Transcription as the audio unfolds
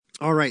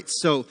All right,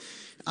 so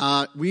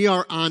we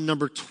are on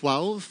number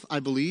 12,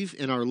 I believe,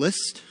 in our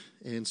list.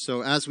 And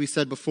so as we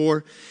said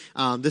before,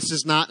 this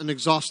is not an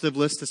exhaustive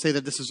list to say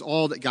that this is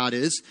all that God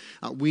is.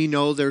 We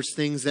know there's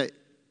things that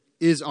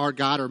is our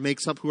God or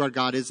makes up who our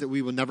God is that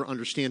we will never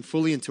understand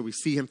fully until we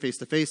see him face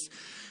to face.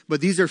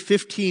 But these are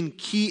 15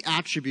 key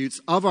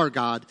attributes of our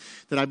God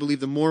that I believe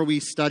the more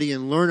we study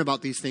and learn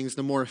about these things,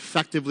 the more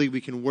effectively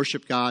we can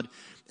worship God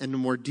and the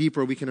more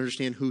deeper we can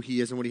understand who he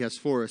is and what he has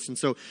for us. And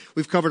so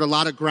we've covered a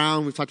lot of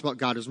ground. We've talked about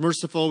God is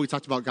merciful. We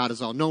talked about God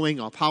is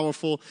all-knowing,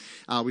 all-powerful.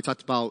 We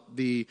talked about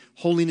the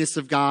holiness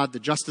of God, the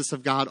justice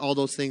of God, all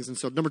those things. And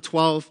so number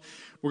 12,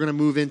 we're going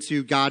to move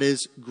into God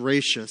is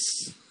gracious.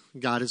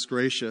 God is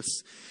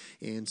gracious.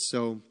 And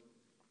so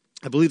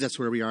I believe that's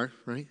where we are,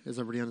 right? Is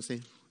everybody on the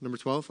same? Number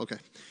 12? Okay.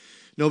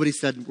 Nobody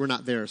said we're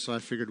not there, so I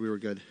figured we were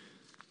good.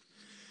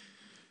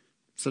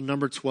 So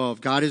number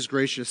 12, God is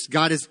gracious.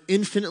 God is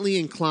infinitely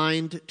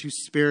inclined to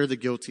spare the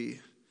guilty.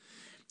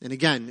 And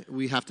again,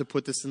 we have to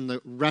put this in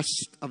the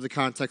rest of the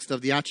context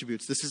of the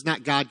attributes. This is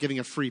not God giving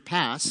a free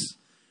pass.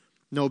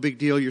 No big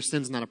deal, your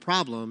sin's not a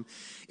problem.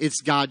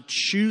 It's God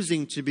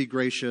choosing to be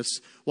gracious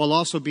while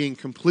also being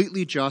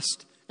completely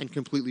just and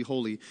completely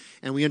holy.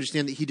 And we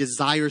understand that he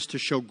desires to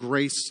show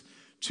grace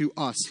to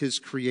us, his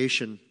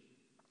creation.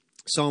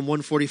 Psalm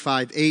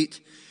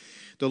 145:8.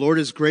 The Lord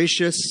is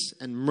gracious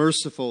and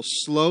merciful,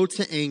 slow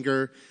to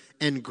anger,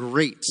 and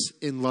great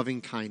in loving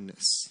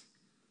kindness.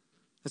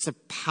 That's a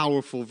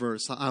powerful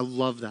verse. I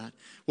love that.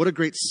 What a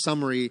great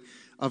summary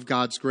of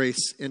God's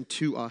grace and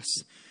to us.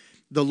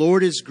 The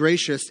Lord is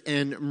gracious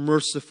and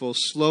merciful,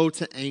 slow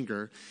to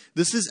anger.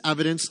 This is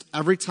evidenced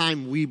every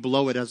time we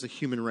blow it as a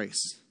human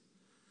race.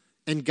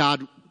 And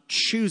God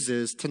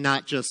chooses to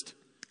not just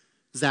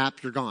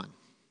zap, you're gone.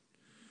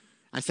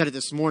 I said it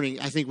this morning,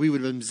 I think we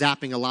would have been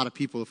zapping a lot of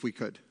people if we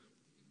could.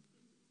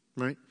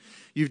 Right?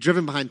 You've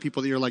driven behind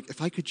people that you're like,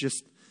 if I could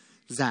just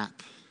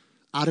zap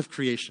out of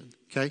creation,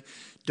 okay?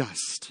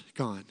 Dust,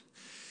 gone.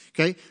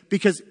 Okay?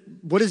 Because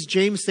what does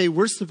James say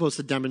we're supposed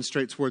to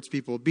demonstrate towards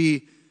people?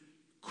 Be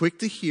quick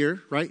to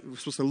hear, right? We're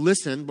supposed to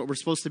listen, but we're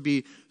supposed to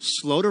be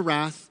slow to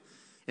wrath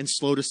and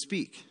slow to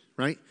speak,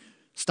 right?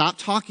 Stop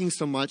talking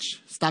so much,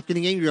 stop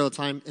getting angry all the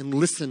time, and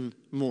listen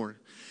more.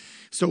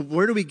 So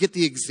where do we get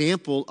the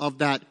example of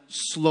that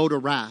slow to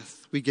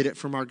wrath? We get it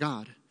from our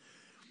God.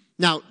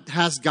 Now,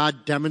 has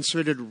God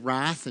demonstrated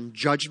wrath and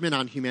judgment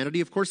on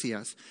humanity? Of course he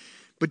has.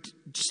 But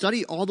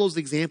study all those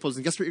examples,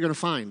 and guess what you're going to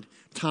find?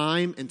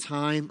 Time and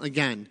time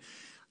again.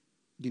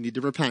 You need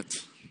to repent.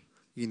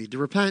 You need to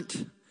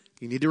repent.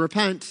 You need to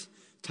repent.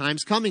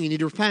 Time's coming. You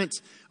need to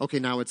repent. Okay,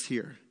 now it's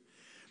here.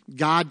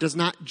 God does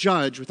not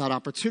judge without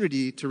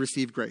opportunity to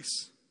receive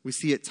grace. We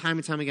see it time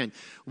and time again.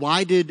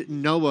 Why did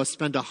Noah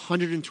spend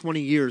 120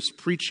 years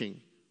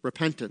preaching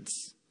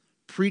repentance?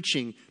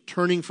 Preaching,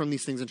 turning from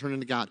these things and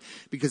turning to God,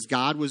 because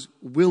God was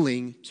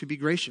willing to be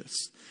gracious.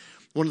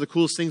 One of the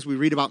coolest things we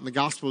read about in the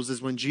Gospels is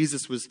when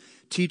Jesus was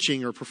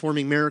teaching or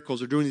performing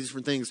miracles or doing these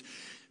different things,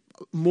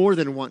 more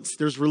than once,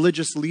 there's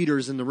religious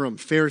leaders in the room,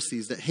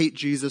 Pharisees that hate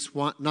Jesus,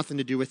 want nothing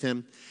to do with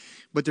him.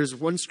 But there's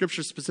one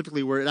scripture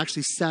specifically where it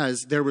actually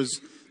says there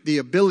was the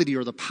ability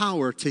or the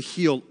power to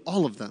heal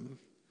all of them.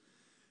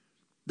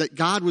 That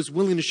God was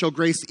willing to show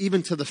grace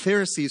even to the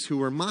Pharisees who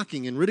were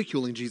mocking and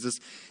ridiculing Jesus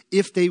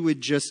if they would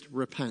just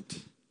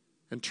repent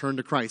and turn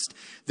to Christ.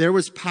 There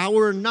was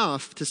power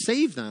enough to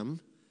save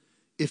them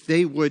if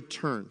they would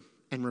turn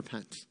and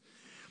repent.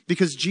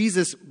 Because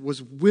Jesus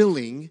was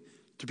willing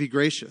to be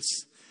gracious.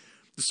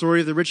 The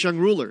story of the rich young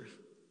ruler.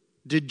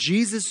 Did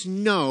Jesus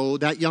know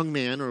that young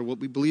man, or what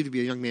we believe to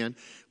be a young man,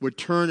 would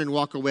turn and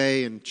walk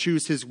away and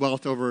choose his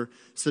wealth over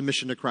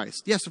submission to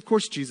Christ? Yes, of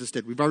course Jesus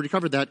did. We've already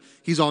covered that.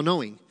 He's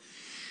all-knowing.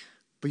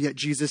 But yet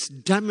Jesus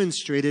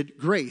demonstrated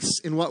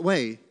grace. In what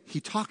way? He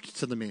talked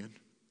to the man.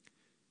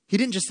 He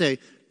didn't just say,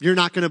 you're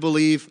not going to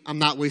believe, I'm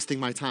not wasting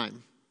my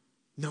time.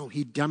 No,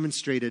 he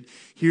demonstrated,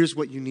 here's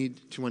what you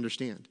need to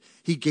understand.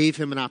 He gave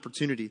him an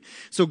opportunity.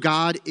 So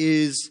God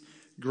is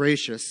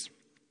gracious.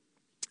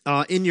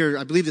 I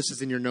believe this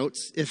is in your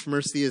notes. If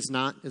mercy is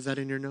not, is that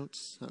in your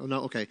notes? Oh,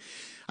 no, okay.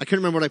 I couldn't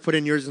remember what I put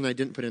in yours and I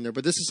didn't put in there.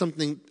 But this is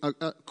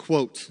a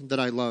quote that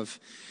I love.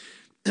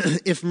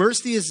 If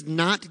mercy is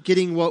not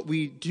getting what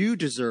we do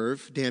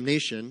deserve,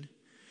 damnation,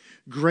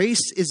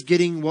 grace is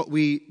getting what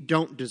we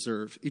don't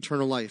deserve,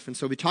 eternal life. And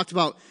so we talked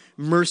about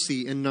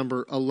mercy in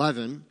number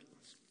 11.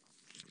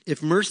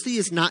 If mercy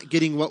is not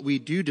getting what we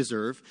do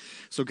deserve,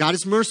 so God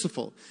is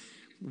merciful.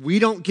 We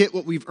don't get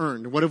what we've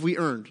earned. What have we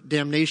earned?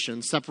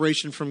 Damnation,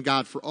 separation from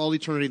God for all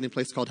eternity in a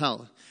place called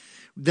hell.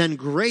 Then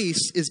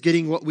grace is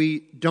getting what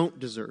we don't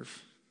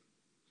deserve,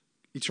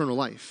 eternal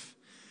life.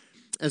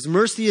 As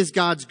mercy is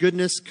God's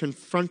goodness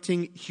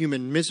confronting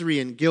human misery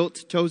and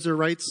guilt, Tozer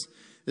writes,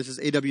 this is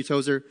A.W.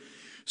 Tozer,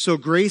 so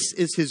grace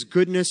is his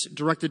goodness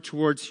directed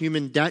towards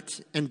human debt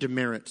and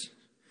demerit.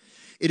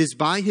 It is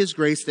by his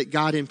grace that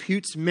God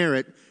imputes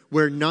merit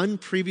where none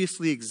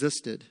previously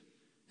existed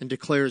and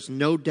declares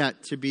no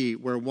debt to be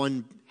where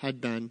one had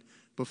been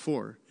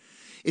before.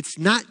 It's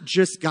not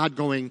just God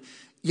going,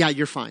 yeah,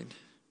 you're fine.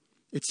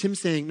 It's him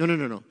saying,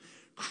 no.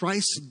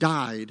 Christ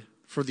died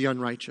for the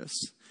unrighteous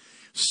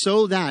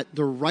so that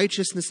the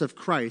righteousness of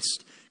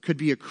Christ could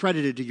be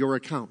accredited to your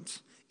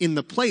account in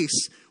the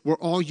place where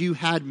all you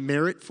had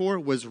merit for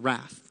was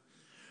wrath.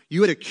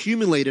 You had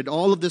accumulated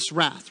all of this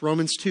wrath.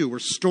 Romans 2, we're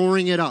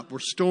storing it up.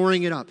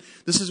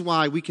 This is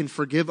why we can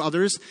forgive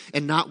others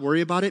and not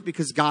worry about it,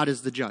 because God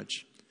is the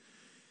judge.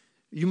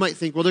 You might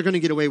think, well, they're going to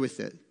get away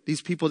with it.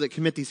 These people that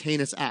commit these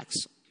heinous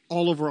acts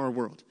all over our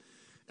world.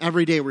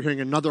 Every day we're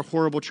hearing another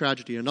horrible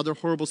tragedy, another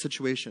horrible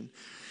situation.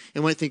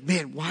 And when I think,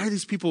 man, why are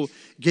these people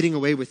getting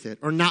away with it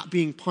or not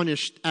being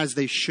punished as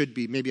they should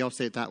be? Maybe I'll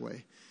say it that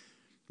way.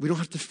 We don't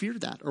have to fear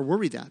that or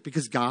worry that,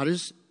 because God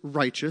is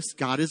righteous,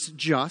 God is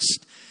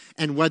just,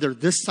 and whether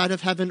this side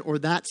of heaven or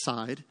that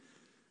side,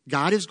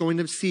 God is going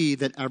to see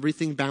that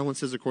everything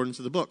balances according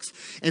to the books.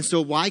 And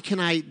so why can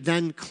I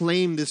then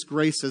claim this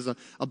grace as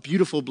a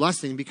beautiful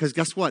blessing? Because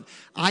guess what?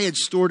 I had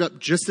stored up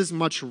just as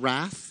much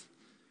wrath,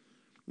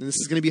 and this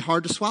is going to be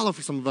hard to swallow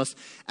for some of us,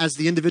 as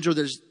the individual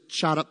that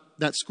shot up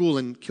that school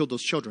and killed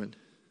those children.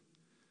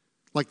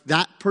 Like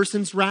that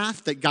person's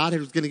wrath that God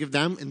was going to give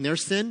them in their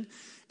sin,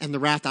 and the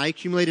wrath I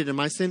accumulated in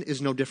my sin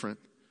is no different.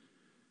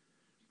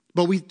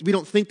 But we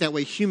don't think that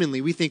way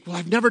humanly. We think, well,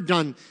 I've never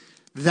done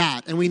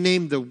that. And we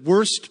name the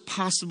worst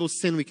possible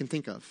sin we can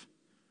think of.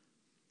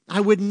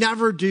 I would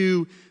never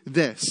do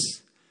this.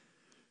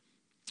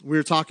 We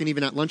were talking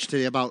even at lunch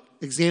today about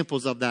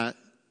examples of that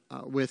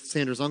with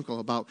Sandra's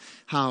uncle, about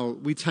how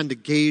we tend to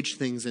gauge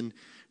things and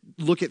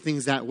look at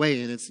things that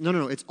way. And it's,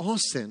 no, it's all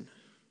sin.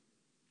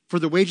 For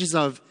the wages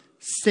of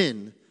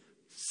sin,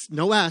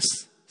 no S,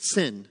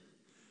 sin.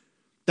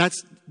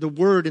 That's the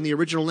word in the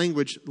original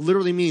language,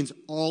 literally means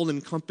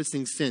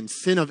all-encompassing sin.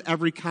 Sin of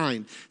every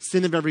kind.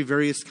 Sin of every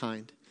various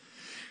kind.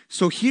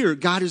 So here,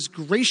 God is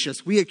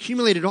gracious. We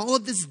accumulated all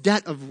of this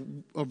debt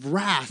of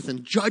wrath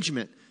and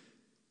judgment.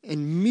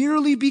 And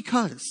merely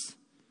because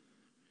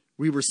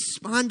we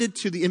responded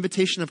to the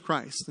invitation of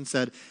Christ and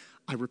said,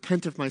 I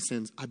repent of my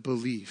sins, I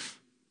believe.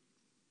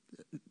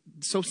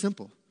 It's so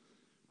simple.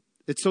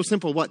 It's so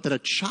simple, that a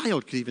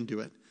child could even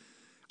do it.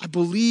 I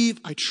believe,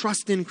 I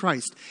trust in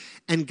Christ.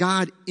 And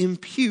God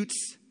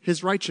imputes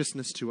his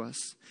righteousness to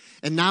us.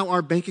 And now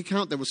our bank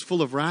account that was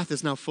full of wrath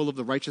is now full of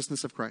the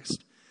righteousness of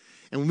Christ.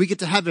 And when we get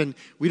to heaven,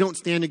 we don't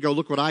stand and go,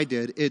 look what I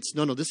did. It's,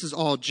 no, this is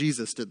all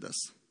Jesus did this.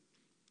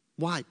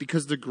 Why?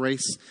 Because the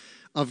grace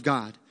of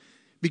God.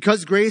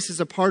 Because grace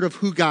is a part of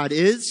who God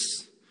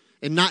is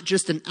and not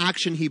just an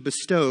action he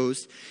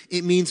bestows,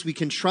 it means we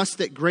can trust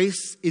that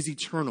grace is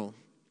eternal.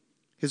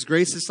 His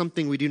grace is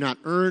something we do not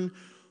earn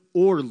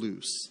or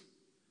lose.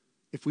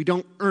 If we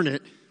don't earn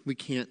it, we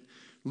can't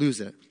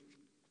lose it.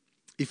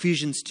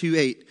 Ephesians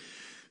 2:8.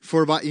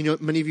 For by,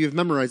 many of you have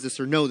memorized this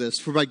or know this.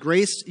 For by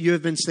grace you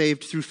have been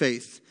saved through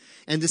faith.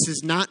 And this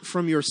is not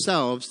from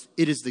yourselves.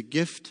 It is the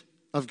gift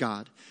of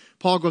God.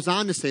 Paul goes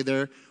on to say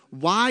there,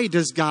 why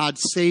does God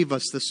save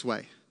us this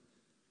way?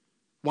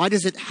 Why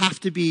does it have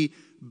to be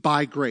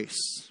by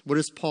grace? What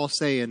does Paul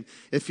say in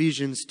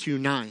Ephesians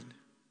 2:9?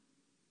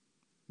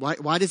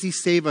 Why does he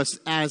save us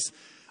as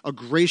a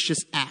gracious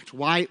act?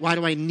 Why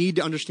do I need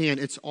to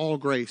understand it's all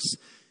grace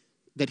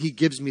that he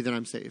gives me that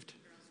I'm saved?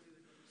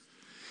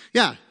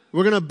 Yeah,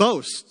 we're going to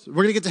boast. We're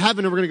going to get to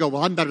heaven and we're going to go,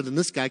 well, I'm better than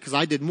this guy because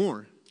I did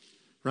more,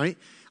 right?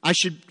 I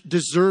should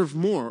deserve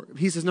more.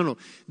 He says, no,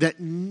 that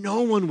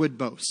no one would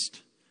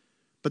boast,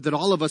 but that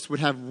all of us would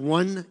have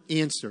one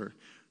answer,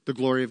 the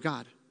glory of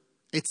God.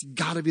 It's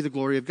got to be the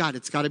glory of God.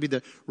 It's got to be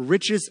the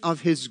riches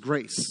of his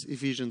grace,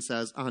 Ephesians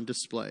says, on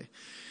display.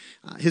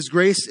 His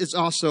grace is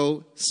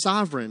also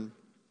sovereign.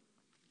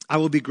 I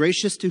will be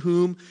gracious to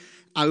whom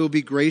I will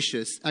be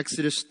gracious.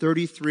 Exodus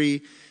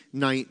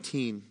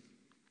 33:19.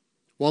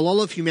 While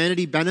all of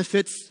humanity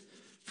benefits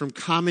from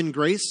common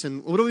grace,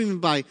 and what do we mean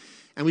by,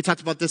 and we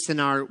talked about this in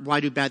our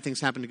Why Do Bad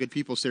Things Happen to Good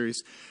People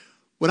series.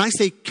 When I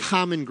say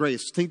common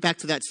grace, think back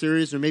to that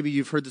series, or maybe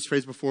you've heard this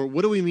phrase before.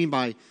 What do we mean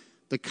by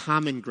the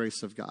common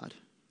grace of God?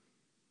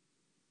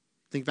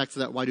 Think back to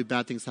that, why do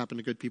bad things happen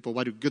to good people?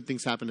 Why do good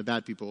things happen to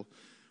bad people?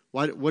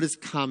 What is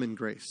common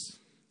grace?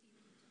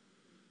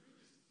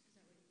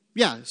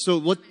 Yeah, so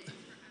what...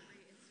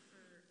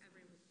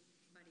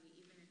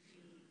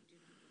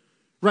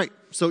 Right,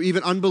 so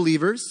even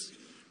unbelievers,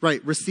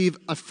 right, receive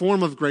a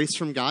form of grace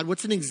from God.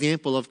 What's an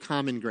example of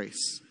common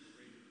grace?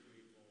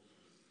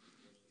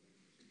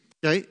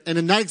 Okay, and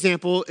in that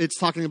example, it's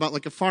talking about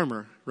like a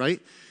farmer, right?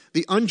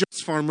 The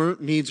unjust farmer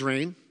needs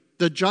rain.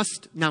 The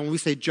just, now when we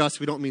say just,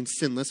 we don't mean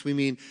sinless. We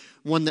mean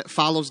one that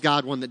follows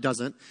God, one that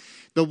doesn't.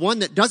 The one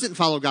that doesn't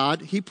follow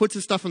God, he puts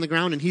his stuff on the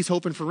ground and he's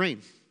hoping for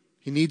rain.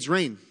 He needs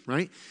rain,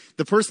 right?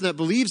 The person that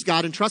believes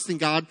God and trusts in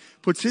God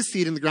puts his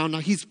seed in the ground. Now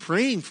he's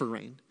praying for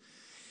rain.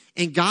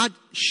 And God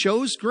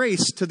shows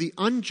grace to the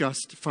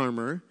unjust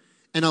farmer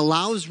and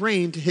allows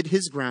rain to hit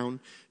his ground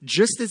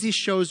just as he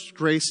shows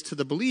grace to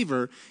the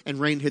believer and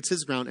rain hits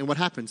his ground. And what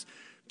happens?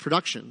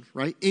 Production,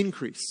 right?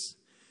 Increase.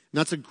 And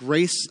that's a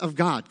grace of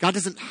God. God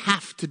doesn't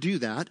have to do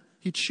that.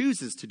 He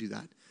chooses to do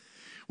that.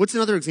 What's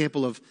another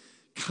example of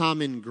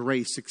common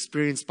grace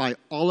experienced by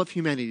all of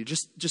humanity?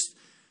 Just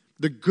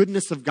the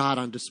goodness of God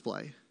on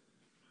display.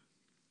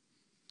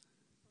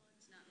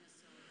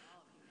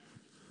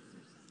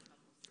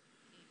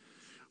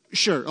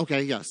 Sure.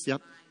 Okay. Yes.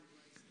 Yep.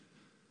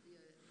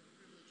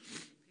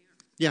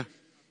 Yeah.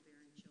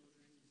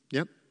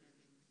 Yep.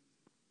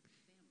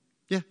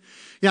 Yeah.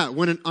 Yeah.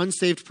 When an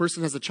unsaved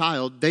person has a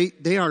child,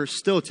 they are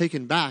still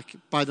taken back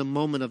by the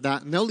moment of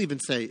that. And they'll even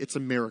say it's a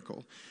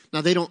miracle.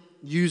 Now, they don't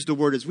use the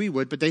word as we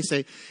would, but they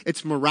say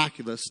it's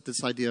miraculous,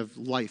 this idea of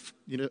life.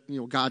 You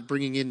know, God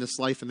bringing in this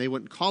life, and they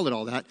wouldn't call it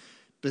all that,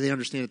 but they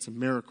understand it's a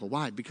miracle.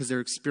 Why? Because they're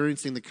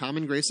experiencing the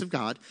common grace of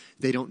God.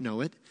 They don't know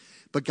it,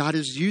 but God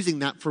is using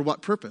that for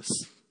what purpose?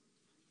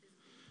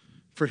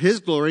 For his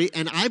glory,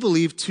 and I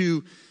believe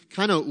to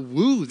kind of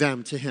woo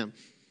them to him,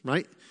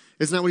 right?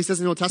 Isn't that what he says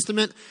in the Old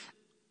Testament?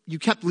 You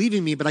kept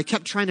leaving me, but I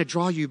kept trying to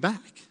draw you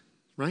back,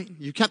 right?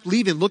 You kept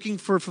leaving, looking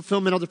for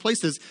fulfillment other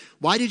places.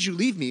 Why did you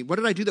leave me? What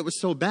did I do that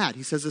was so bad?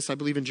 He says this, I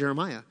believe, in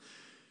Jeremiah.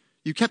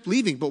 You kept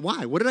leaving, but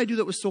why? What did I do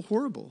that was so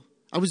horrible?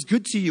 I was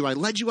good to you. I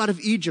led you out of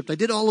Egypt. I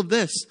did all of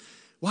this.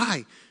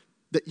 Why?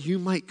 That you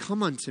might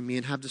come unto me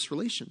and have this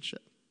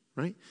relationship,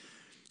 right?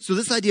 So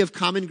this idea of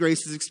common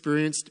grace is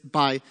experienced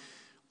by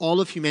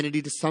all of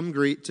humanity to some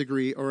great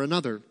degree or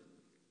another.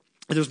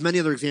 And there's many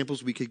other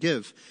examples we could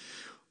give.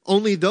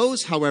 Only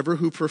those, however,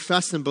 who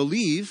profess and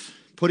believe,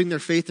 putting their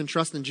faith and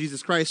trust in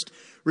Jesus Christ,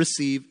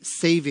 receive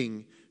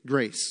saving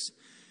grace.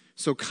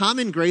 So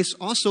common grace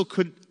also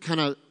could kind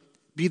of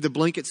be the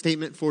blanket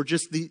statement for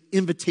just the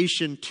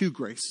invitation to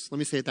grace. Let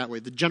me say it that way,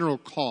 the general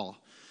call.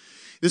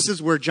 This is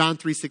where John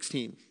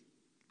 3:16,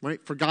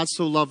 right? For God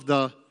so loved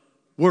the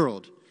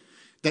world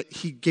that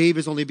he gave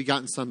his only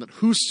begotten son, that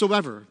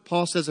whosoever,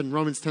 Paul says in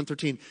Romans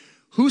 10:13,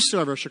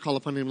 whosoever shall call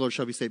upon the name of the Lord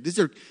shall be saved.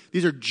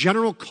 These are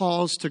general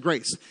calls to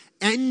grace.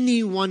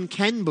 Anyone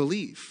can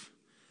believe.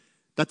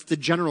 That's the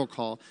general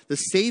call. The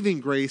saving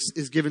grace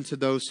is given to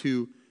those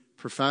who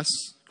profess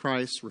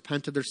Christ,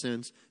 repent of their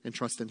sins, and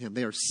trust in him.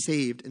 They are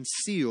saved and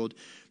sealed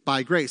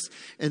by grace.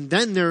 And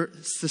then they're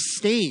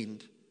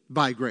sustained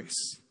by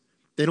grace.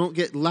 They don't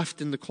get left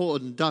in the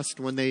cold and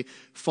dust when they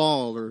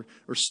fall or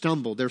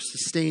stumble. They're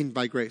sustained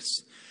by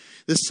grace.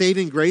 This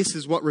saving grace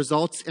is what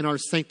results in our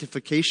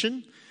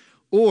sanctification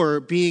or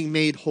being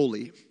made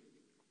holy.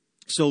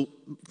 So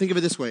think of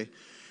it this way.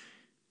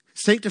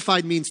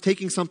 Sanctified means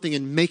taking something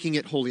and making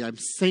it holy. I'm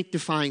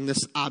sanctifying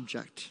this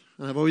object.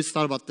 And I've always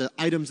thought about the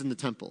items in the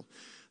temple,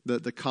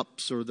 the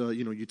cups or the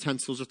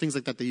utensils or things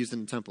like that they used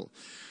in the temple.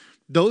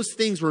 Those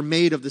things were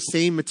made of the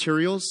same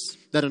materials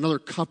that another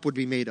cup would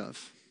be made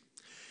of.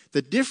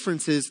 The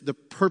difference is the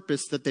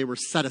purpose that they were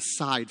set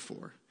aside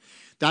for.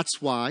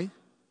 That's why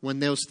when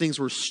those things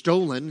were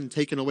stolen and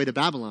taken away to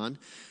Babylon,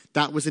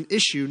 that was an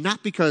issue,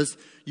 not because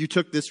you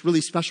took this really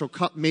special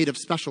cup made of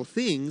special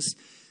things.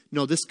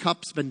 No, this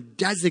cup's been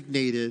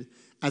designated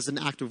as an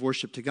act of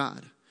worship to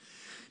God.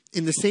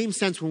 In the same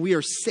sense, when we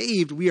are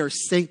saved, we are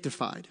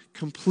sanctified,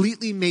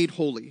 completely made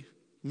holy.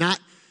 Not,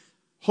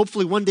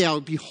 hopefully one day I'll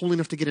be holy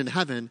enough to get into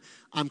heaven.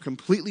 I'm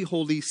completely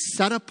holy,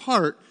 set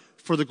apart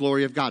for the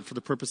glory of God, for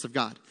the purpose of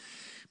God.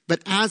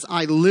 But as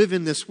I live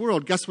in this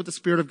world, guess what the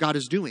Spirit of God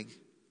is doing?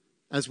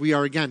 As we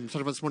are, again,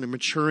 talking about this morning,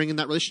 maturing in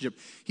that relationship.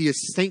 He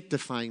is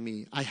sanctifying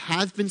me. I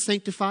have been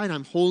sanctified.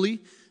 I'm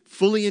holy,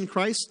 fully in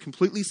Christ,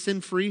 completely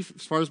sin-free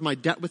as far as my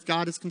debt with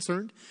God is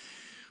concerned.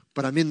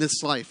 But I'm in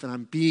this life and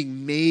I'm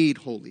being made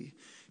holy.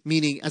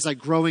 Meaning, as I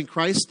grow in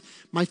Christ,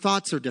 my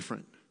thoughts are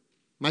different.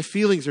 My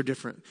feelings are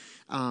different.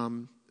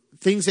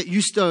 Things that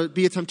used to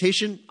be a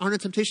temptation aren't a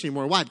temptation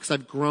anymore. Why? Because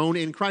I've grown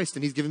in Christ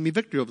and he's given me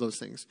victory over those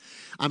things.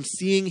 I'm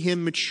seeing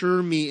him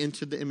mature me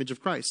into the image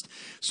of Christ.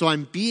 So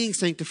I'm being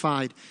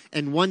sanctified,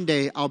 and one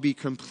day I'll be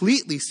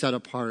completely set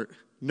apart,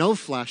 no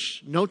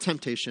flesh, no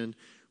temptation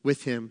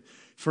with him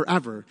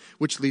forever,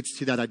 which leads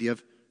to that idea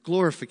of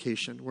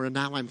glorification, where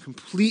now I'm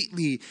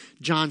completely,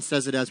 John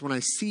says it as, when I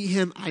see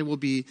him, I will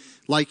be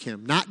like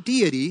him. Not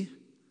deity,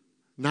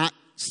 not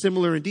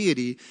similar in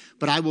deity,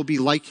 but I will be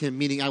like him,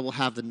 meaning I will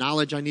have the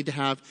knowledge I need to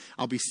have.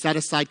 I'll be set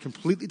aside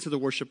completely to the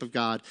worship of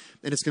God,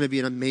 and it's going to be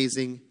an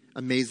amazing,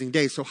 amazing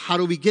day. So how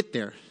do we get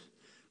there?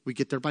 We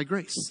get there by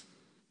grace.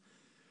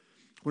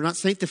 We're not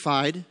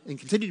sanctified and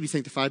continue to be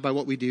sanctified by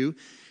what we do.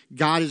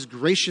 God is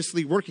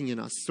graciously working in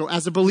us. So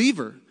as a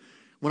believer,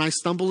 when I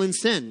stumble in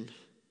sin,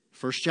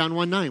 1 John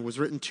 1:9 was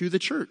written to the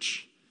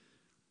church.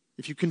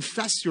 If you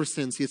confess your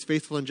sins, he is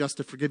faithful and just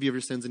to forgive you of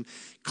your sins and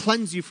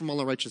cleanse you from all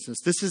unrighteousness.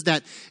 This is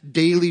that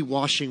daily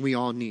washing we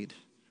all need,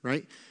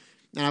 right?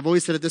 And I've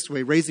always said it this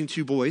way, raising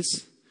two boys,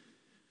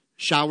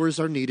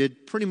 showers are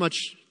needed. Pretty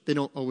much, they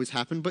don't always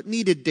happen, but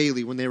needed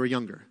daily when they were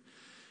younger.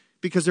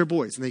 Because they're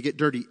boys and they get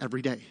dirty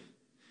every day.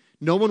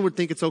 No one would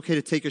think it's okay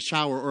to take a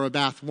shower or a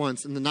bath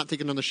once and then not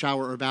take another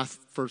shower or a bath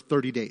for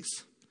 30 days.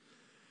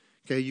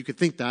 Okay, you could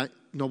think that.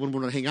 No one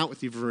would want to hang out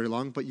with you for very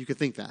long, but you could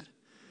think that.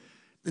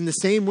 In the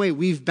same way,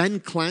 we've been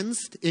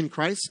cleansed in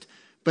Christ,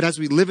 but as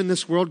we live in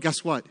this world,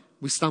 guess what?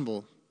 We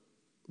stumble.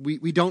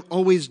 We don't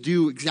always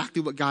do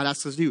exactly what God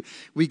asks us to do.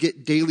 We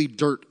get daily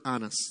dirt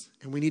on us,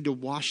 and we need to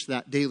wash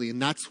that daily.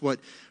 And that's what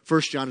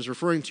 1 John is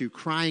referring to,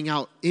 crying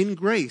out in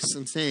grace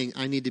and saying,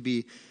 I need to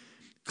be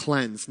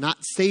cleansed, not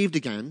saved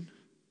again,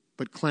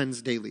 but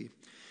cleansed daily.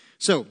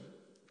 So,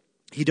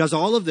 he does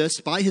all of this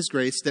by his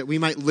grace that we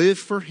might live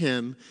for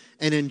him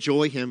and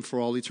enjoy him for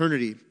all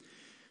eternity.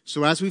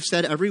 So as we've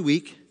said every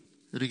week,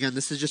 and again,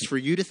 this is just for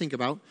you to think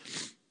about,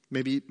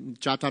 maybe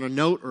jot down a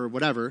note or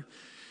whatever,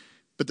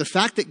 but the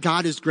fact that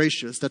God is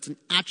gracious, that's an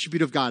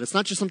attribute of God. It's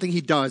not just something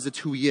he does, it's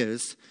who he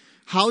is.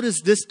 How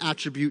does this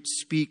attribute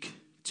speak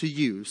to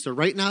you? So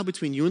right now,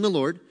 between you and the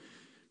Lord,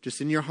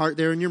 just in your heart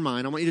there in your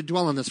mind, I want you to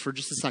dwell on this for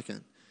just a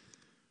second.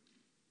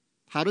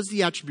 How does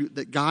the attribute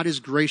that God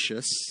is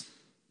gracious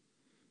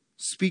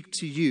speak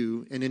to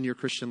you and in your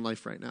Christian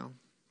life right now?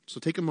 So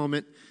take a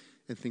moment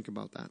and think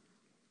about that.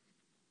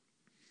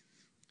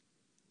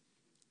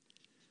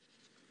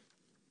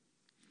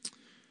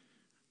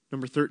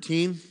 Number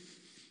 13,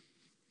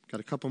 got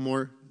a couple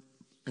more,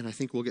 and I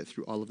think we'll get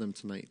through all of them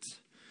tonight.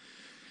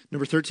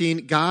 Number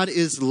 13, God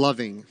is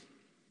loving.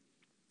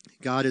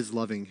 God is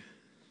loving.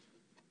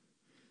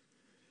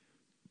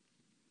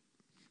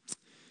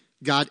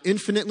 God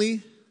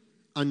infinitely,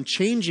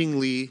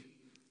 unchangingly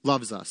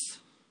loves us.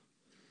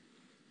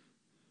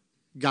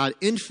 God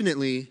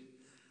infinitely,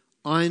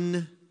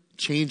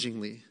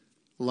 unchangingly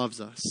loves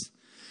us.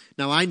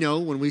 Now, I know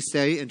when we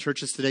say in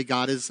churches today,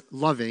 God is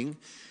loving,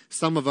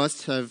 some of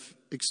us have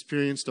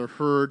experienced or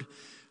heard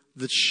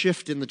the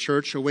shift in the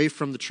church away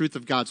from the truth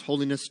of God's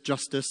holiness,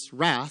 justice,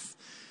 wrath,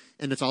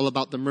 and it's all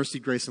about the mercy,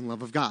 grace, and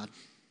love of God.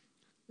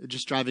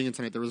 Just driving in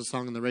tonight, there was a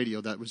song on the radio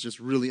that was just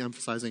really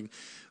emphasizing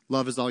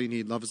love is all you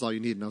need, love is all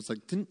you need. And I was like,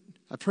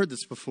 I've heard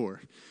this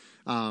before.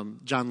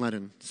 John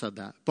Lennon said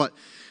that. But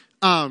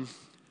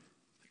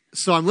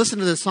so I'm listening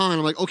to this song and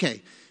I'm like,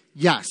 okay,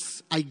 yes,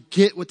 I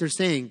get what they're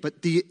saying, but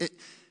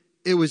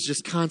it was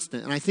just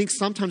constant. And I think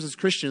sometimes as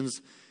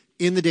Christians,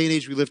 in the day and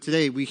age we live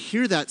today, we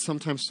hear that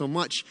sometimes so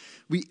much,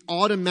 we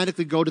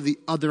automatically go to the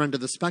other end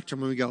of the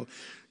spectrum and we go,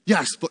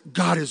 yes, but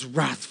God is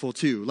wrathful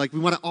too. Like we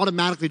want to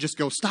automatically just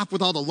go, stop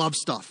with all the love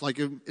stuff. Like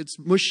it's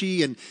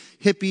mushy and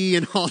hippie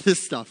and all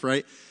this stuff,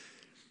 right?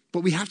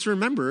 But we have to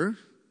remember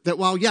that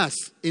while, yes,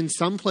 in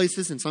some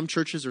places, in some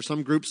churches or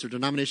some groups or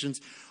denominations,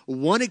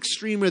 one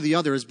extreme or the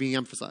other is being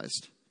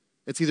emphasized.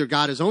 It's either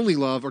God is only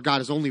love or God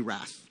is only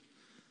wrath,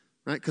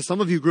 right? Because some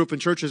of you grew up in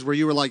churches where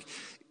you were like,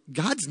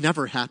 God's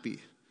never happy.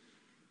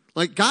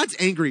 Like, God's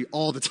angry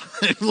all the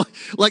time.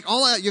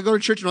 You go to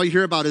church and all you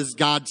hear about is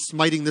God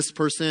smiting this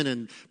person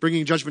and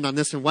bringing judgment on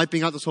this and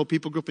wiping out this whole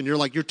people group. And you're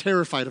like, you're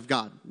terrified of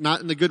God.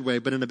 Not in a good way,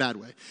 but in a bad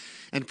way.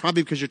 And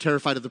probably because you're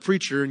terrified of the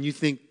preacher and you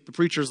think the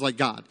preacher's like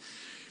God.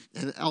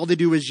 And all they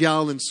do is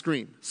yell and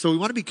scream. So we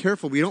want to be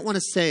careful. We don't want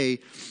to say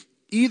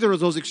either of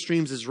those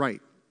extremes is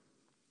right.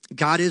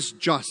 God is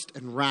just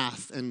and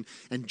wrath and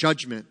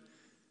judgment.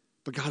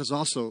 But God is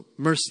also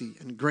mercy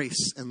and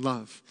grace and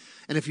love.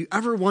 And if you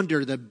ever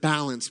wonder the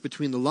balance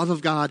between the love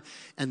of God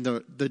and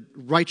the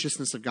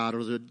righteousness of God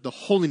or the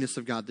holiness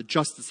of God, the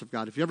justice of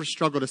God, if you ever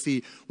struggle to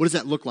see what does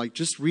that look like,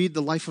 just read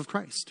the life of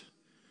Christ.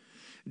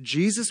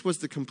 Jesus was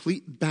the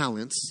complete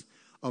balance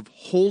of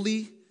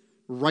holy,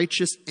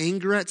 righteous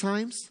anger at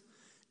times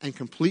and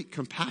complete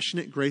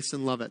compassionate grace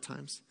and love at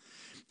times.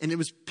 And it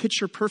was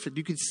picture perfect.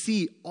 You could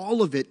see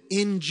all of it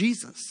in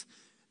Jesus.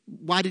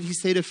 Why did he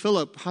say to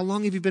Philip, how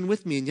long have you been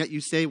with me? And yet you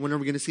say, when are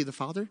we going to see the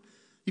Father?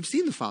 You've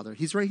seen the Father.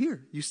 He's right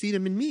here. You see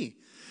him in me.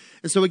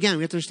 And so again,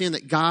 we have to understand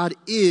that God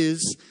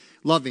is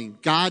loving.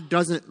 God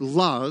doesn't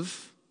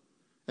love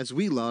as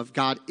we love.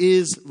 God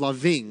is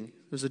loving.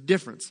 There's a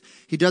difference.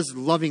 He does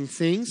loving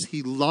things.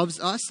 He loves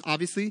us,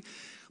 obviously.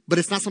 But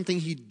it's not something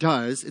he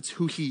does. It's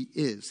who he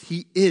is.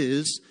 He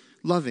is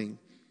loving.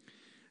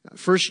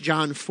 1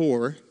 John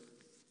 4,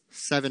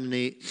 7 and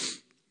 8.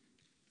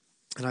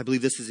 And I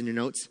believe this is in your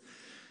notes.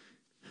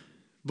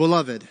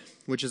 Beloved,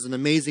 which is an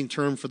amazing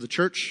term for the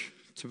church,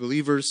 to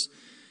believers,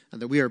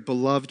 and that we are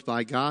beloved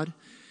by God.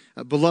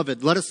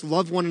 Beloved, let us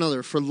love one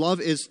another, for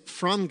love is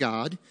from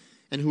God,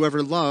 and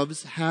whoever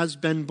loves has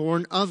been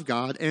born of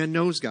God and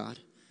knows God.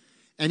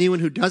 Anyone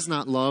who does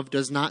not love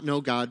does not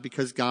know God,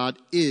 because God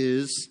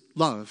is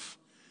love.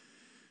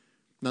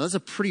 Now, that's a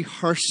pretty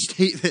harsh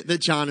statement that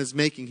John is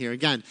making here.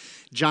 Again,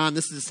 John,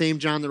 this is the same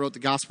John that wrote the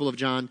Gospel of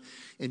John,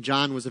 and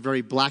John was a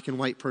very black and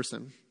white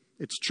person.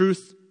 It's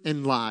truth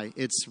and lie.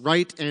 It's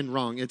right and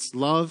wrong. It's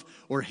love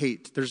or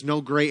hate. There's no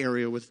gray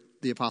area with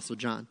the Apostle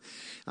John,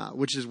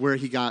 which is where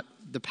he got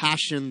the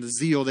passion, the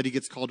zeal that he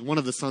gets called one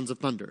of the sons of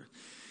thunder.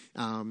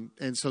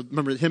 And so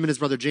remember, him and his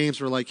brother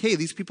James were like, hey,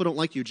 these people don't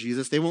like you,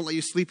 Jesus. They won't let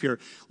you sleep here.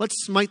 Let's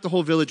smite the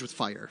whole village with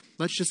fire.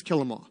 Let's just kill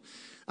them all.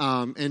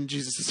 And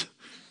Jesus says,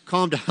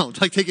 calm down.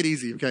 Take it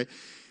easy, okay?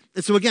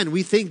 And so again,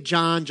 we think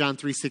John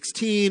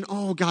 3:16,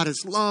 oh, God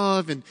is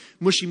love and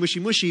mushy, mushy,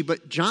 mushy.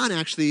 But John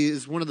actually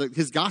is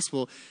his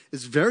gospel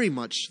is very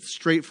much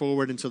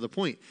straightforward and to the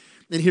point.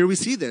 And here we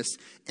see this.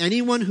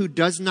 Anyone who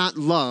does not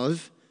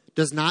love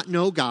does not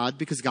know God,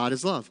 because God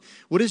is love.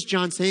 What is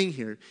John saying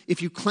here?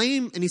 If you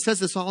claim, and he says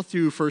this all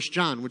through 1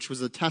 John, which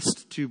was a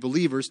test to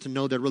believers to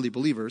know they're really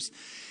believers.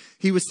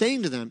 He was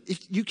saying to them, if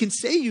you can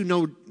say you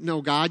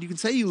know God, you can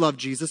say you love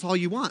Jesus all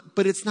you want,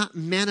 but it's not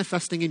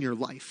manifesting in your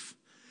life.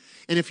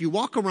 And if you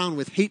walk around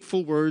with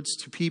hateful words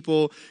to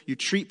people, you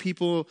treat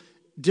people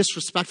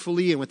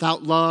disrespectfully and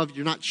without love,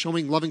 you're not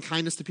showing loving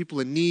kindness to people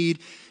in need,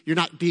 you're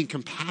not being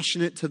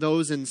compassionate to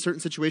those in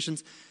certain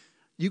situations,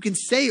 you can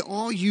say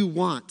all you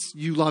want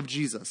you love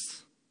Jesus,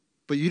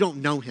 but you don't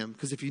know him.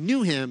 Because if you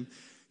knew him,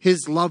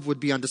 his love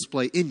would be on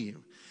display in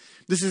you.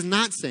 This is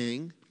not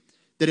saying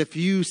that if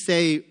you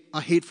say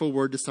a hateful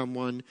word to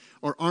someone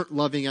or aren't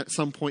loving at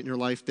some point in your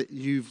life that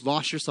you've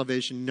lost your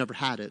salvation, you never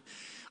had it.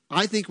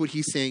 I think what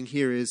he's saying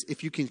here is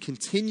if you can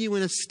continue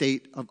in a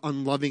state of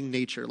unloving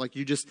nature, like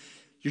you're just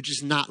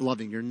not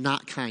loving, you're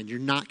not kind, you're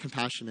not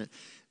compassionate,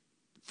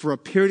 for a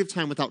period of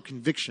time without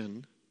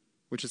conviction,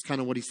 which is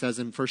kind of what he says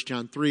in 1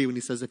 John 3 when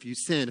he says,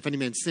 if any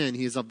man sin,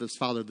 he is of his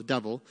father, the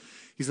devil.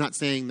 He's not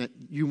saying that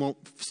you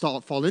won't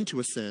fall into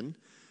a sin,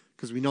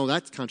 because we know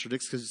that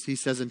contradicts, because he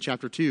says in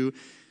chapter 2,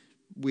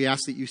 we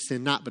ask that you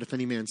sin not, but if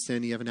any man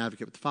sin, you have an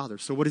advocate with the Father.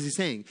 So what is he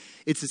saying?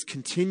 It's this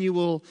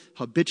continual,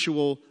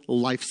 habitual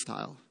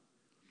lifestyle.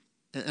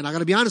 And I got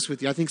to be honest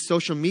with you, I think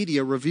social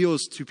media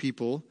reveals to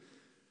people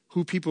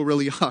who people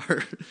really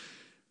are.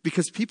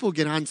 Because people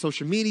get on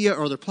social media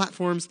or other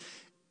platforms,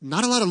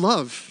 not a lot of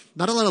love,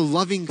 not a lot of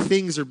loving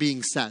things are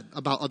being said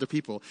about other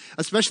people.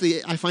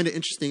 Especially, I find it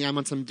interesting, I'm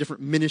on some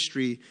different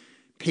ministry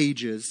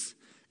pages,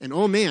 and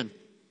oh man,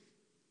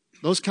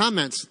 those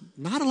comments,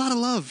 not a lot of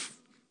love,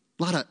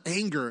 a lot of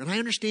anger. And I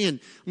understand,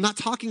 I'm not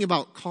talking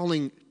about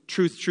calling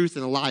truth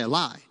and a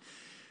lie.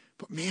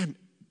 But man,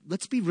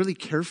 let's be really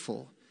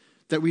careful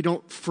that we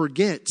don't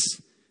forget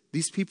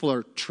these people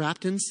are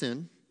trapped in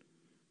sin,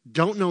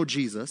 don't know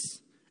Jesus,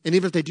 and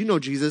even if they do know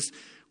Jesus,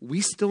 we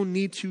still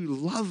need to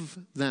love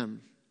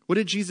them. What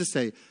did Jesus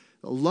say?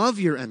 Love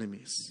your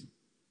enemies.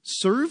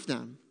 Serve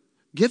them.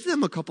 Give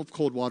them a cup of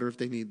cold water if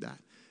they need that.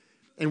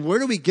 And where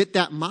do we get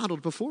that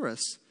modeled before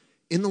us?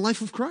 In the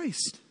life of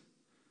Christ.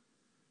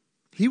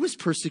 He was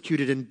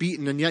persecuted and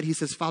beaten, and yet he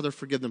says, Father,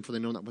 forgive them, for they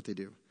know not what they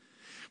do.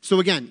 So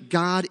again,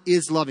 God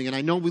is loving. And I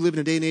know we live in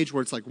a day and age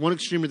where it's like one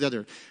extreme or the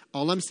other.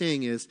 All I'm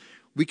saying is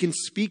we can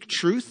speak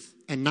truth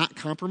and not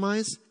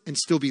compromise and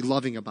still be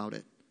loving about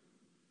it.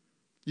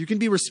 You can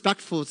be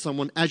respectful of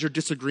someone as you're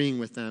disagreeing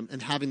with them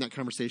and having that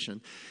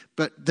conversation.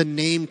 But the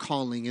name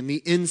calling and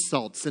the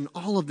insults and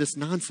all of this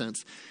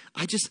nonsense,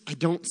 I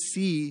don't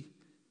see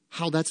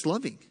how that's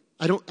loving.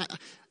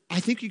 I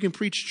think you can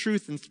preach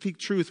truth and speak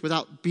truth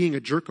without being a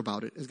jerk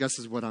about it, I guess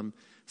is what I'm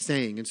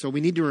saying. And so we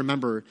need to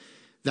remember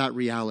that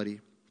reality.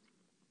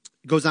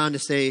 It goes on to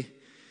say,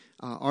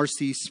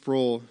 R.C.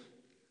 Sproul,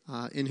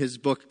 in his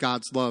book,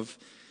 God's Love,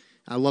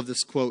 I love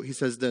this quote. He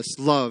says this,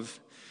 love,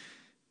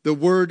 the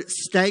word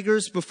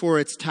staggers before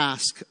its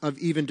task of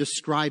even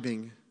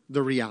describing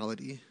the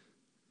reality.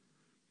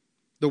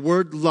 The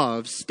word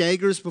love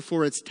staggers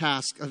before its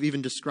task of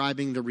even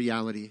describing the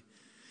reality.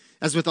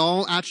 As with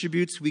all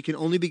attributes, we can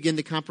only begin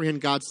to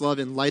comprehend God's love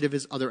in light of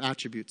his other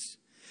attributes.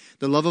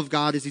 The love of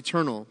God is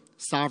eternal,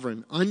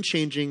 sovereign,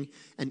 unchanging,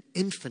 and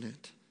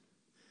infinite.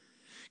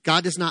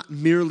 God does not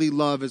merely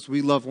love as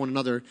we love one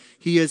another.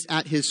 He is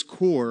at his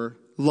core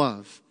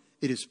love.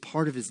 It is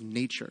part of his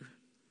nature.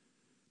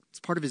 It's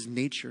part of his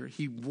nature.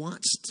 He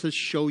wants to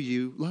show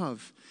you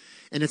love.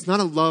 And it's not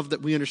a love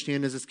that we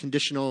understand as this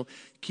conditional,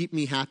 keep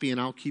me happy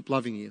and I'll keep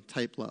loving you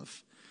type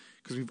love.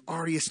 Because we've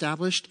already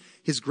established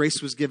his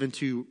grace was given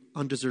to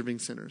undeserving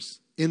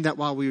sinners. In that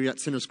while we were yet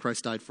sinners,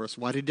 Christ died for us.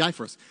 Why did he die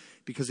for us?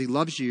 Because he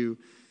loves you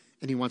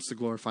and he wants to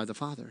glorify the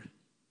Father.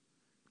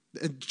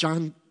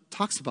 John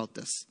talks about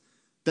this.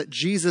 That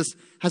Jesus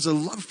has a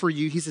love for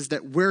you. He says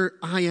that where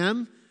I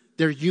am,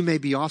 there you may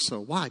be also.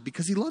 Why?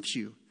 Because he loves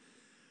you.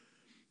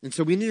 And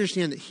so we need to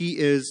understand that he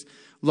is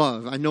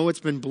love. I know it's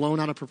been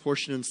blown out of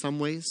proportion in some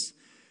ways,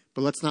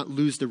 but let's not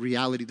lose the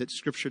reality that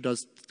Scripture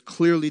does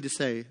clearly to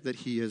say that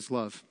he is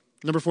love.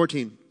 Number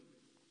 14.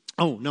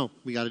 Oh, no,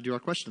 we got to do our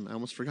question. I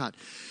almost forgot.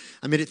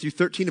 I made it through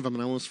 13 of them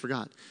and I almost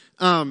forgot.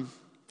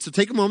 So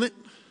take a moment,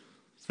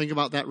 think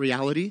about that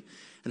reality,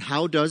 and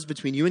how does,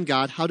 between you and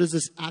God, how does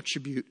this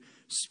attribute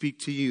speak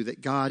to you that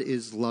God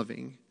is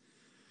loving?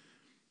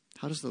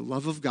 How does the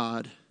love of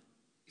God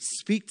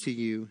speak to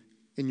you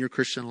in your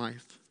Christian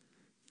life?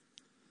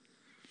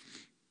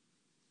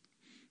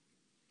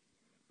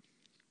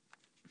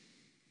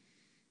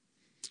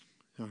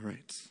 All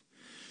right.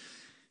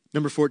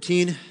 Number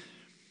 14,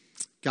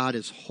 God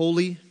is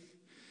holy.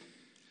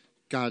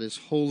 God is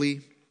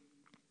holy.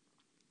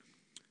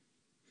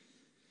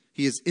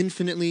 He is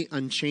infinitely,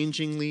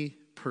 unchangingly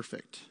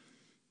perfect.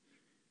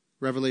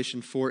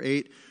 Revelation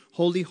 4:8,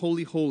 holy,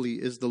 holy, holy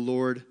is the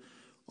Lord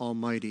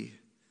Almighty.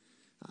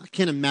 I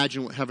can't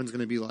imagine what heaven's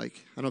going to be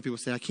like. I know people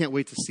say, I can't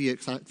wait to see it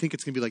because I think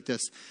it's going to be like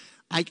this.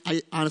 I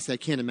honestly, I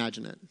can't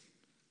imagine it.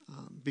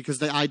 Because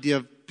the idea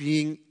of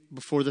being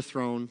before the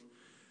throne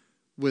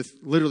with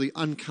literally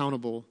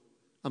uncountable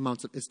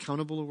amounts of, is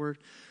countable a word?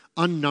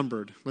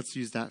 Unnumbered, let's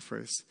use that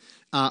phrase,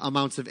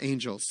 amounts of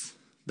angels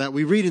that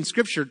we read in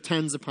Scripture,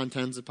 tens upon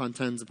tens upon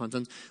tens upon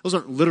tens. Those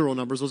aren't literal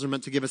numbers. Those are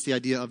meant to give us the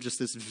idea of just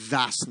this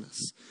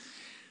vastness.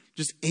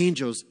 Just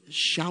angels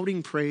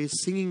shouting praise,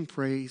 singing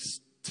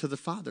praise to the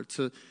Father,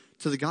 to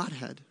the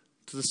Godhead,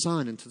 to the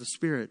Son, and to the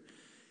Spirit.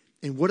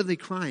 And what are they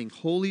crying?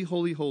 Holy,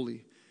 holy,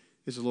 holy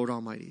is the Lord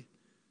Almighty.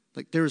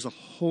 Like there is a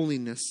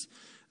holiness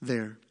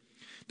there.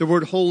 The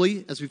word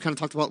holy, as we've kind of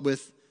talked about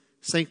with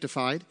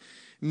sanctified,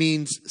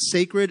 means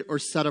sacred or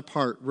set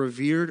apart,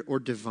 revered or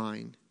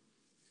divine.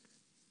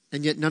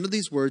 And yet none of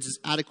these words is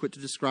adequate to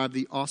describe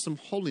the awesome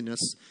holiness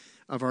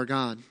of our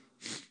God.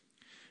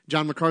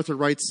 John MacArthur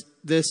writes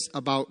this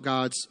about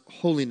God's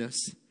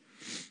holiness.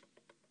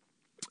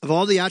 Of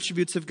all the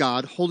attributes of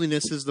God,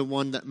 holiness is the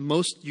one that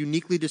most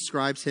uniquely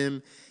describes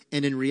him,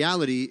 and in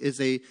reality is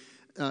a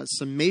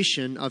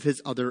summation of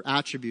his other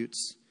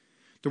attributes.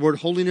 The word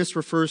holiness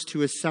refers to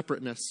his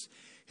separateness,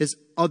 his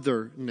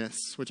otherness,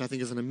 which I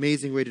think is an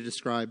amazing way to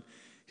describe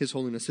his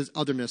holiness, his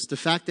otherness, the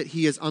fact that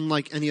he is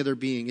unlike any other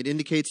being. It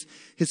indicates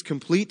his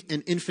complete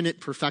and infinite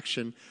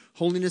perfection.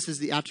 Holiness is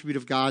the attribute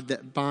of God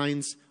that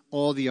binds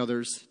all the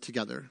others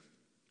together.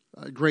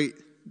 A great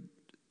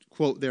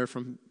quote there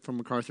from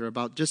MacArthur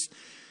about just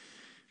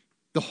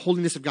the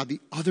holiness of God, the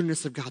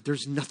otherness of God.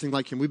 There's nothing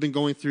like him. We've been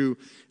going through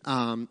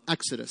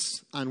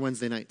Exodus on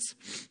Wednesday nights.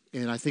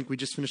 And I think we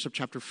just finished up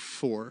chapter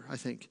 4, I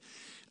think.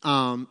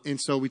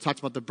 And so we talked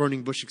about the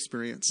burning bush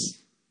experience.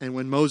 And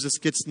when Moses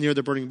gets near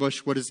the burning bush,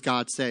 what does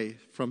God say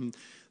from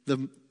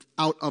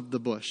out of the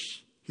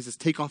bush? He says,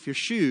 take off your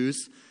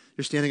shoes.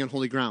 You're standing on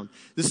holy ground.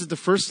 This is the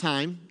first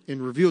time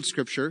in revealed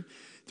scripture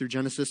through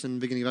Genesis and the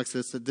beginning of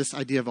Exodus that this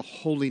idea of a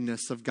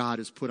holiness of God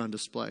is put on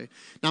display.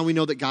 Now we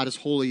know that God is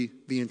holy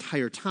the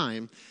entire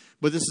time,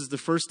 but this is the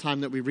first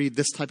time that we read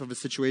this type of a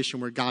situation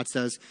where God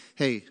says,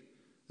 hey,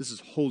 this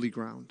is holy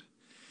ground.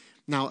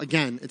 Now,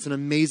 again, it's an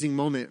amazing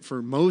moment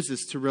for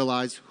Moses to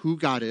realize who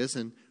God is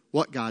and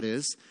what God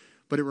is,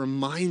 but it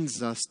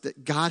reminds us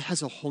that God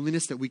has a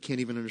holiness that we can't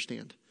even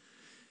understand.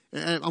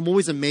 And I'm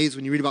always amazed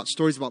when you read about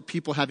stories about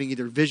people having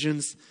either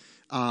visions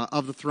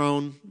of the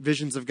throne,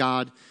 visions of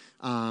God,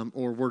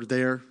 or we're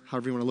there,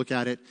 however you want to look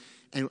at it.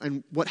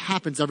 And what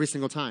happens every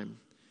single time?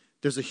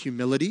 There's a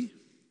humility,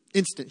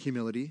 instant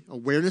humility,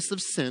 awareness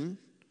of sin.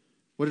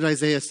 What did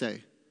Isaiah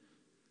say?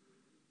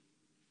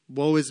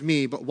 Woe is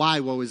me, but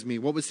why woe is me?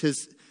 What was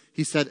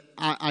he said,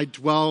 I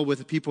dwell with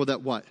the people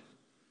that what?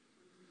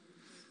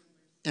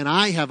 And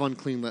I have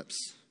unclean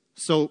lips.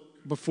 So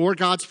before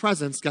God's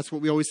presence, guess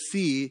what we always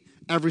see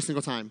every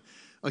single time?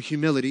 A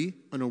humility,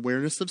 an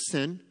awareness of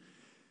sin.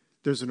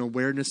 There's an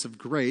awareness of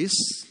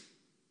grace.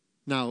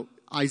 Now,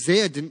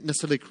 Isaiah didn't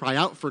necessarily cry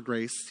out for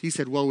grace. He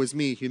said, woe is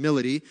me,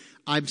 humility,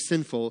 I'm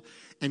sinful.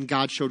 And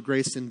God showed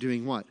grace in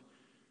doing what?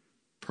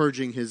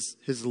 Purging his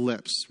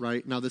lips,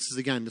 right? Now, this is,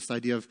 again, this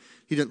idea of,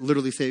 he didn't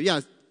literally say,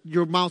 yeah,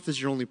 your mouth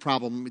is your only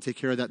problem. Let me take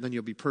care of that, and then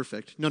you'll be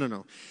perfect.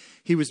 No.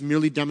 He was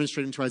merely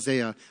demonstrating to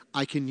Isaiah,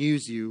 I can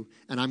use you,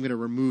 and I'm going to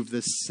remove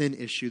this sin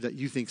issue that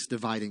you think is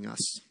dividing us.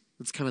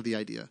 That's kind of the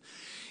idea.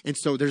 And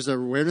so there's an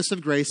awareness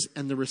of grace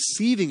and the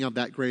receiving of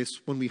that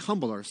grace when we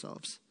humble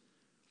ourselves.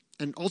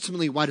 And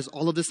ultimately, why does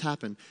all of this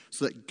happen?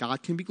 So that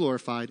God can be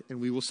glorified and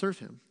we will serve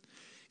him.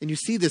 And you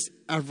see this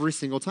every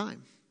single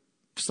time,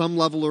 some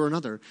level or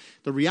another.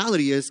 The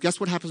reality is, guess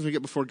what happens when we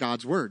get before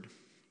God's word?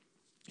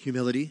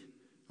 Humility,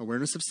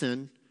 awareness of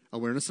sin,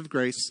 awareness of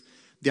grace,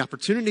 the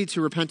opportunity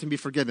to repent and be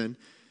forgiven.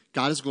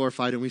 God is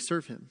glorified and we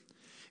serve him.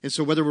 And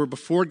so whether we're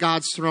before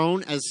God's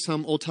throne, as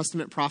some Old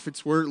Testament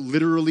prophets were,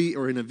 literally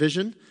or in a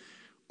vision,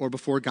 or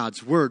before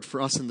God's word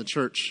for us in the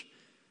church,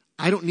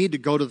 I don't need to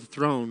go to the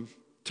throne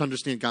to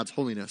understand God's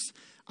holiness.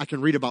 I can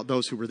read about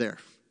those who were there.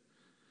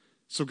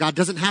 So God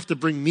doesn't have to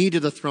bring me to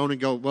the throne and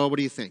go, well, what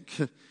do you think?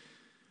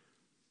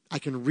 I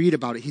can read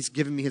about it. He's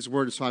given me his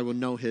word so I will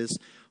know his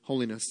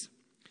holiness.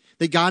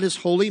 That God is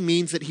holy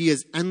means that he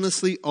is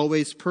endlessly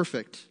always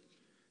perfect.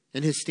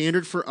 And his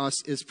standard for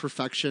us is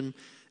perfection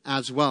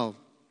as well.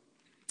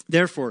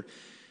 Therefore,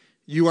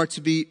 you are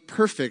to be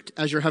perfect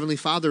as your heavenly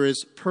Father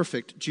is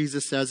perfect,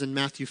 Jesus says in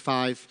Matthew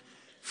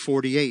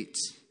 5:48.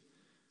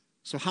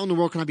 So how in the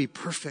world can I be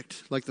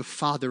perfect like the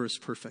Father is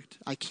perfect?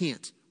 I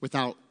can't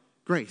without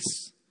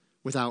grace,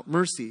 without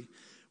mercy,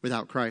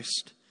 without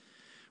Christ.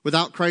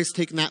 Without Christ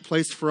taking that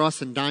place for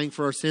us and dying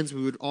for our sins,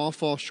 we would all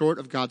fall short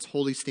of God's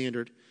holy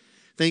standard.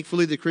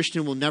 Thankfully, the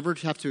Christian will never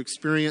have to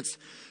experience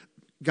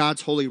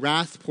God's holy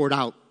wrath poured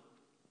out.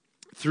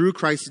 Through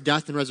Christ's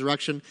death and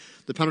resurrection,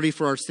 the penalty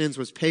for our sins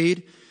was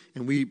paid,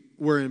 and we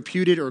were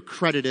imputed or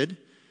credited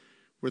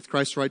with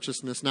Christ's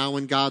righteousness. Now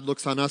when God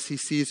looks on us, he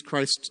sees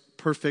Christ's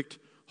perfect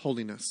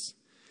holiness.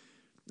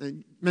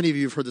 And many of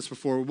you have heard this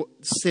before.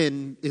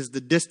 Sin is the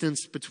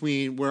distance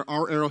between where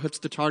our arrow hits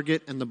the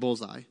target and the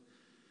bullseye.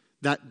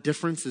 That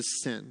difference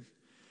is sin.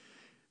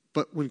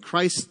 But when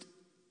Christ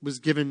was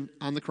given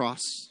on the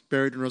cross,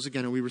 buried and rose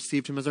again, and we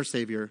received him as our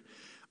Savior,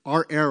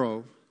 our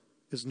arrow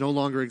is no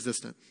longer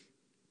existent.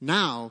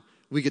 Now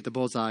we get the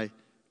bullseye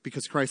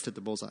because Christ hit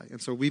the bullseye.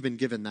 And so we've been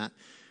given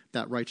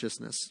that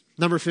righteousness.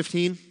 Number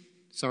 14.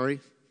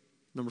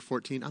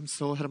 I'm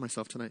so ahead of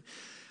myself tonight.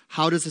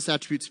 How does this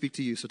attribute speak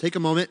to you? So take a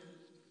moment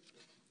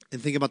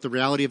and think about the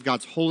reality of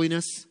God's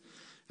holiness.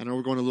 I know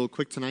we're going a little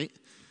quick tonight.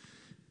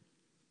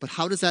 But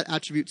how does that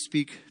attribute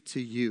speak to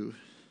you?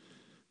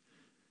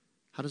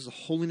 How does the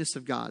holiness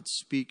of God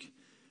speak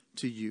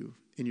to you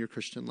in your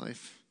Christian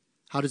life?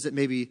 How does it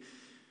maybe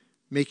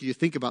make you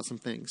think about some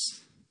things?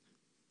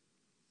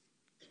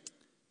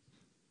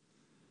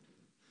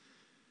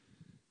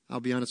 I'll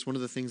be honest, one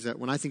of the things that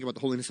when I think about the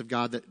holiness of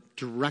God that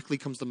directly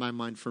comes to my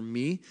mind for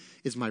me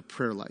is my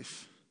prayer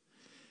life.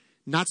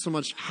 Not so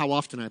much how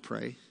often I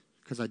pray,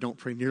 because I don't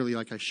pray nearly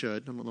like I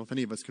should. I don't know if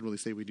any of us could really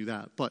say we do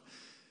that, but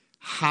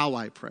how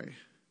I pray. And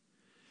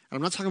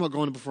I'm not talking about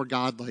going before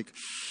God like,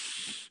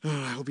 oh,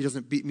 I hope he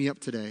doesn't beat me up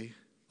today.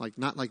 Like,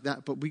 not like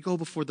that, but we go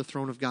before the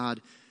throne of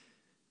God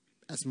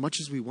as much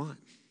as we want.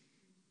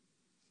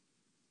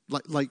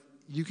 Like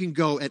you can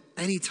go at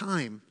any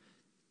time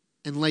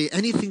and lay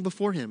anything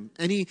before him.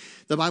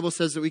 The Bible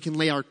says that we can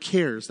lay our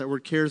cares. That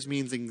word cares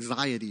means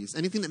anxieties.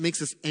 Anything that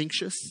makes us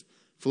anxious.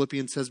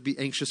 Philippians says, be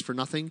anxious for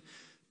nothing,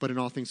 but in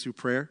all things through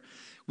prayer.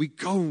 We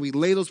go and we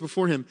lay those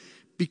before him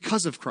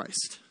because of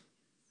Christ.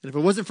 And if it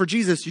wasn't for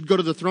Jesus, you'd go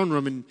to the throne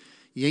room and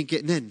you ain't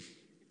getting in.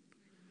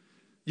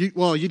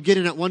 You'd get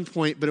in at one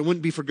point, but it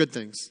wouldn't be for good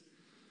things.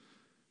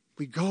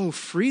 We go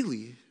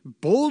freely,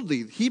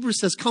 boldly. Hebrews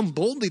says, come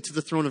boldly to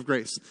the throne of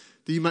grace,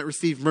 that you might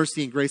receive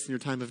mercy and grace in your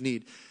time of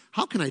need.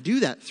 How can I do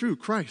that? Through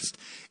Christ.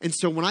 And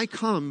so when I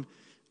come,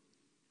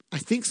 I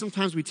think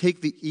sometimes we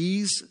take the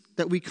ease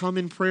that we come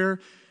in prayer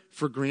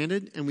for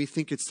granted, and we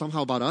think it's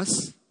somehow about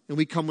us, and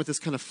we come with this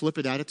kind of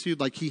flippant attitude,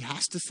 like he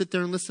has to sit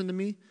there and listen to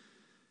me.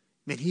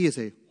 Man, he is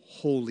a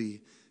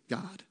holy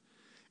God.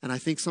 And I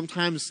think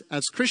sometimes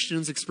as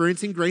Christians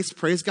experiencing grace,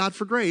 praise God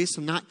for grace.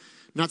 I'm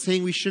not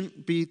saying we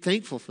shouldn't be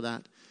thankful for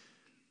that.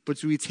 But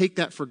do we take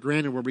that for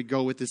granted where we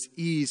go with this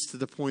ease to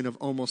the point of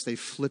almost a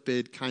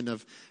flippant kind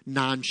of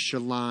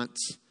nonchalant,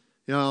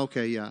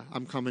 okay, yeah,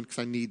 I'm coming because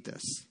I need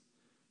this.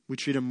 We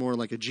treat him more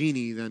like a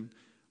genie than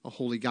a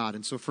holy God.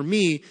 And so for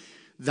me,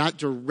 that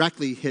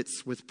directly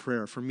hits with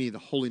prayer. For me, the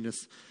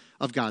holiness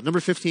of God. Number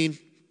 15,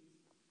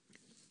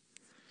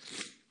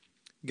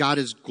 God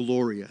is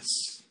glorious.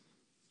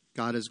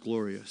 God is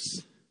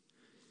glorious.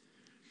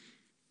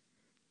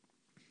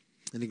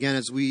 And again,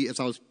 as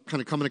I was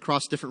kind of coming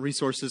across different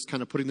resources,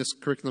 kind of putting this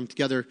curriculum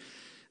together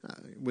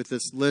with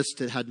this list,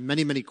 it had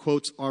many, many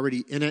quotes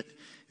already in it.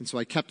 And so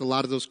I kept a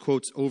lot of those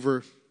quotes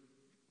over.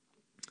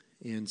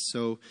 And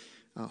so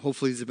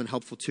hopefully these have been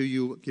helpful to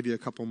you. I'll give you a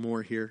couple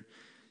more here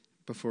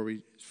before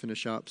we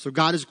finish up. So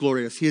God is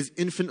glorious. He is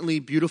infinitely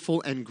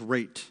beautiful and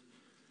great.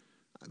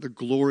 The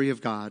glory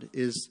of God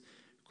is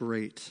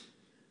great.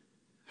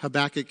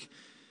 Habakkuk,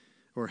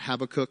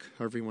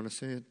 however you want to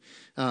say it.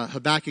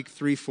 Habakkuk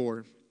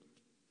 3:4.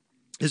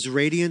 His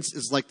radiance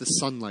is like the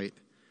sunlight.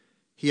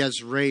 He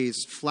has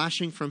rays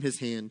flashing from his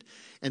hand,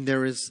 and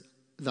there is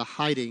the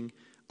hiding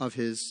of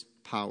his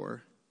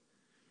power.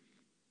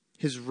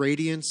 His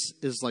radiance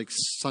is like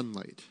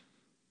sunlight.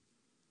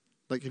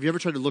 Like, have you ever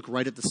tried to look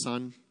right at the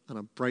sun on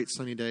a bright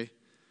sunny day?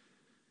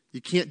 You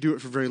can't do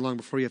it for very long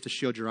before you have to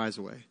shield your eyes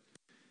away.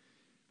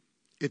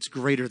 It's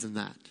greater than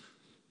that.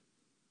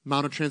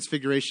 Mount of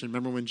Transfiguration,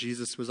 remember when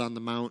Jesus was on the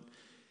mount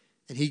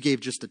and he gave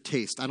just a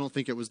taste? I don't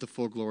think it was the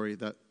full glory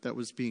that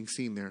was being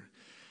seen there.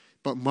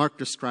 But Mark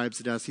describes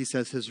it as, he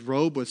says, his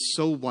robe was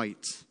so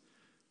white,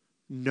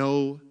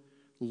 no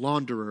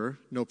launderer,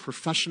 no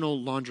professional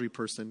laundry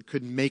person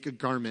could make a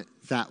garment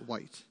that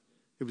white.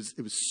 It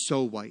was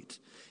so white.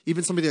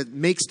 Even somebody that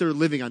makes their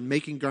living on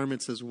making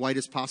garments as white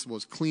as possible,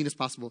 as clean as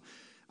possible,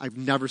 I've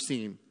never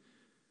seen.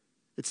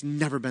 It's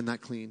never been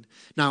that clean.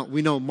 Now,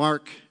 we know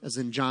Mark, as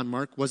in John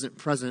Mark, wasn't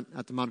present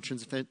at the Mount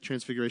of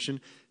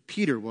Transfiguration.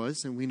 Peter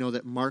was, and we know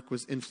that Mark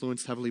was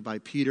influenced heavily by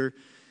Peter.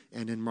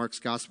 And in Mark's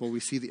gospel, we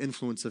see the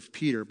influence of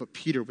Peter, but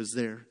Peter was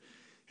there.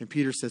 And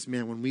Peter says,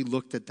 man, when we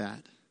looked at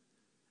that,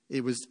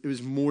 it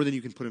was more than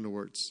you can put into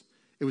words.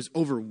 It was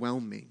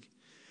overwhelming.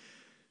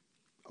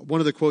 One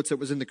of the quotes that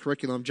was in the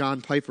curriculum,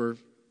 John Piper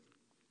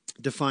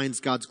defines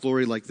God's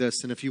glory like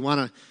this. And if you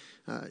want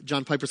to,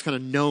 John Piper's kind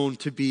of known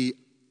to be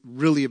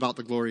really about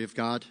the glory of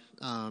God.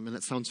 And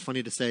that sounds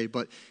funny to say,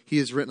 but he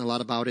has written a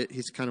lot about it.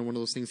 He's kind of one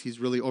of those things he's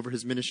really over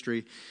his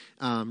ministry,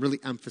 really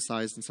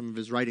emphasized in some of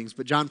his writings.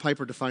 But John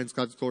Piper defines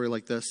God's glory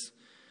like this.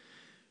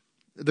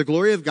 The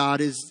glory of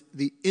God is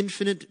the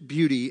infinite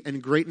beauty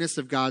and greatness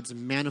of God's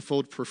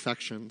manifold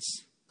perfections.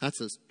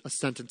 That's a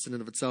sentence in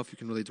and of itself you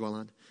can really dwell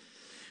on.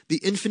 The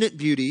infinite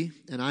beauty,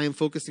 and I am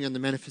focusing on the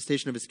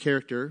manifestation of his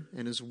character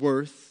and his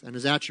worth and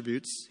his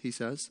attributes, he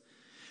says.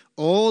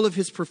 All of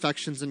his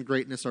perfections and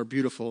greatness are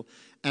beautiful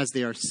as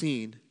they are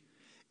seen,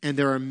 and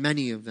there are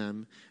many of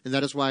them, and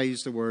that is why I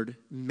use the word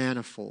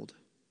manifold.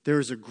 There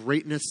is a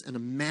greatness and a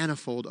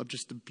manifold of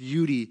just the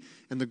beauty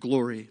and the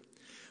glory.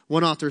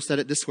 One author said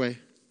it this way: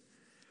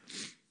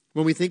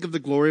 when we think of the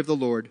glory of the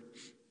Lord,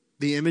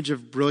 the image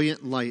of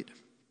brilliant light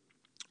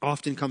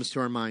often comes to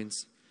our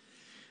minds.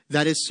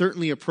 That is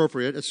certainly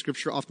appropriate, as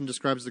Scripture often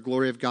describes the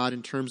glory of God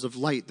in terms of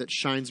light that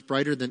shines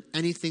brighter than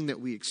anything that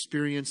we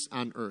experience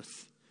on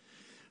earth.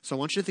 So I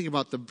want you to think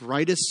about the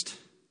brightest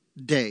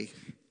day,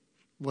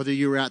 whether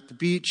you were at the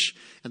beach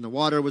and the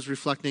water was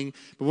reflecting,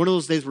 but one of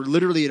those days where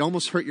literally it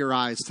almost hurt your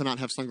eyes to not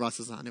have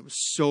sunglasses on. It was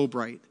so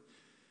bright.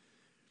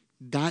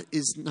 That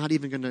is not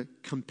even going to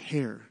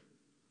compare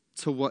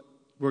to what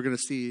we're going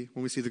to see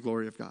when we see the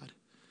glory of God.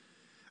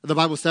 The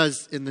Bible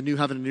says in the new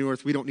heaven and new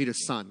earth, we don't need a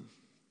sun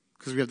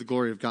because we have the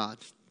glory of God.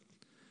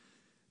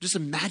 Just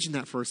imagine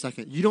that for a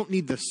second. You don't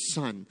need the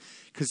sun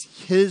because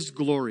his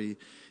glory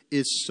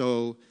is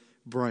so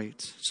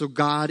bright. So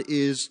God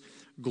is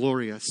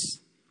glorious.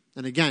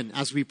 And again,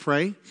 as we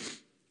pray,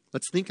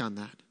 let's think on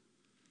that.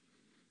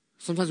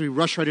 Sometimes we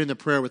rush right into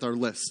prayer with our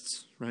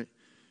lists, right?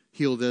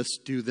 Heal this,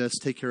 do this,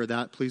 take care of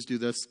that, please do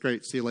this.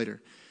 Great, see you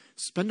later.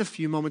 Spend a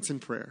few moments in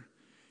prayer,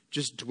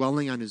 just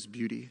dwelling on his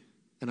beauty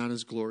and on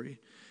his glory.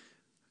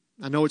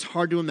 I know it's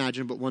hard to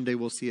imagine, but one day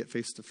we'll see it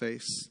face to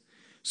face.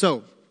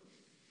 So,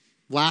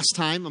 last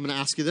time, I'm going to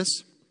ask you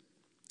this.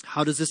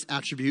 How does this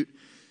attribute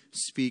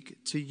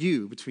speak to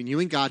you? Between you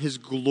and God, his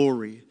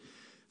glory.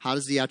 How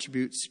does the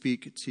attribute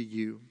speak to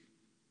you?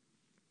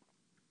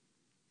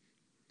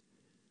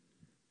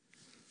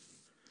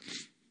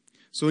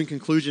 So in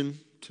conclusion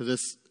to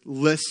this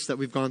list that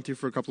we've gone through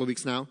for a couple of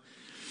weeks now,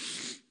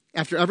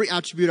 after every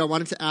attribute, I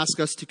wanted to ask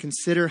us to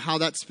consider how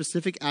that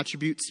specific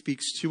attribute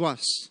speaks to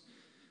us.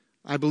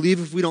 I believe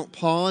if we don't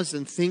pause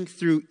and think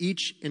through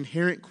each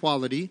inherent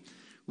quality,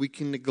 we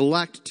can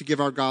neglect to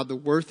give our God the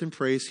worth and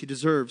praise he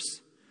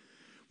deserves.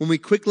 When we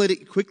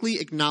quickly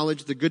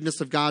acknowledge the goodness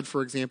of God,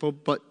 for example,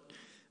 but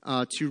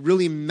to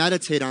really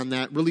meditate on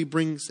that really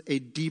brings a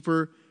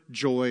deeper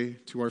joy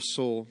to our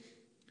soul.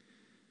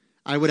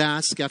 I would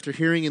ask, after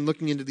hearing and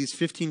looking into these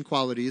 15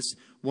 qualities,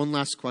 one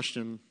last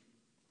question.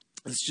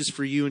 It's just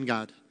for you and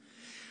God.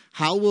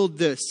 How will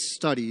this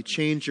study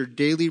change your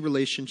daily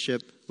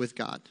relationship with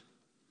God?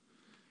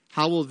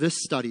 How will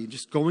this study,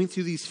 just going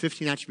through these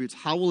 15 attributes,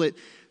 how will it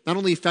not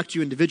only affect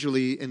you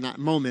individually in that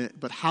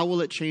moment, but how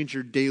will it change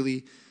your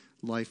daily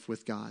life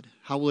with God?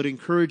 How will it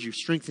encourage you,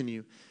 strengthen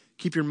you,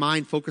 keep your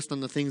mind focused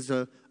on the things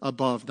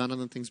above, not on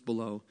the things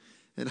below?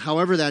 And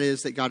however that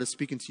is that God is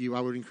speaking to you,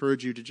 I would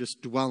encourage you to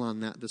just dwell on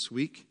that this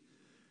week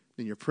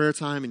in your prayer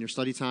time, in your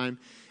study time,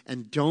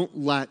 and don't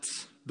let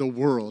the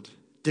world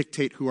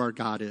dictate who our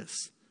God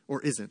is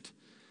or isn't.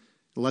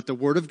 Let the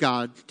Word of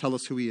God tell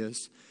us who he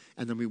is,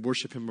 and then we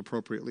worship him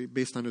appropriately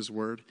based on his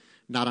word,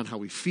 not on how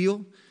we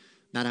feel,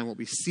 not on what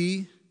we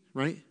see,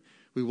 right?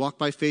 We walk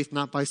by faith,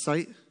 not by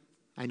sight.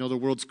 I know the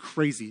world's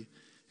crazy.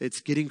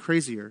 It's getting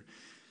crazier.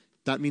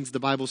 That means the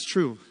Bible's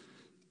true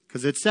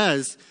because it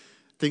says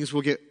things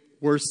will get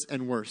worse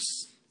and worse.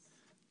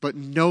 But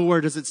nowhere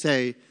does it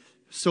say,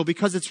 so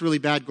because it's really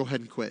bad, go ahead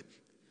and quit.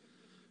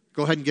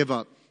 Go ahead and give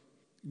up.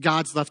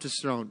 God's left his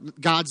throne.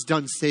 God's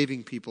done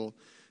saving people.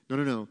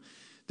 No.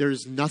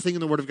 There's nothing in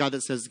the Word of God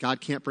that says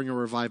God can't bring a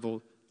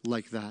revival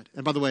like that.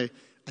 And by the way,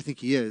 I think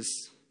he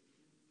is.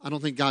 I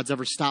don't think God's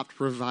ever stopped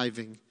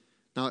reviving.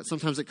 Now,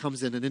 sometimes it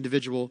comes in an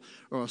individual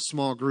or a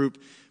small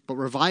group, but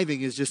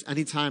reviving is just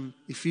anytime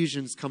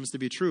Ephesians comes to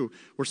be true,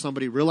 where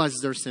somebody realizes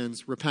their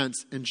sins,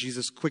 repents, and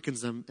Jesus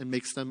quickens them and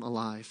makes them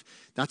alive.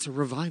 That's a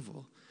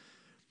revival.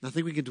 And I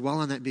think we can dwell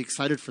on that and be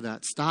excited for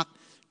that. Stop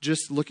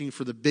just looking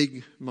for the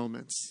big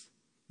moments,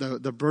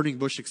 the burning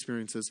bush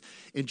experiences.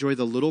 Enjoy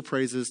the little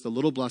praises, the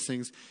little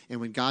blessings,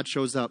 and when God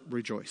shows up,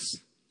 rejoice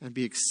and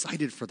be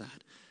excited for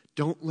that.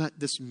 Don't let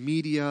this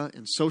media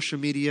and social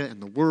media and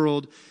the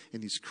world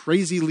and these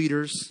crazy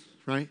leaders,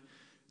 right?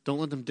 Don't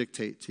let them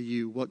dictate to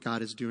you what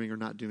God is doing or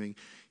not doing.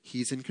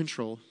 He's in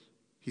control.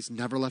 He's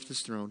never left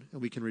his throne,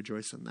 and we can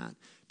rejoice in that.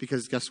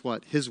 Because guess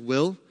what? His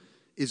will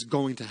is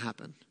going to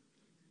happen.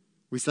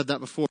 We said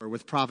that before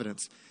with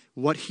providence.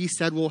 What he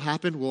said will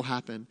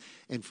happen,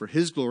 and for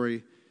his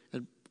glory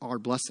and our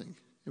blessing.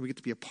 And we get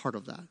to be a part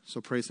of that.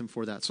 So praise him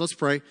for that. So let's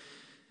pray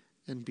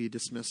and be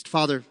dismissed.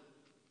 Father,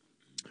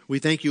 we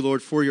thank you,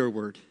 Lord, for your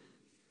word.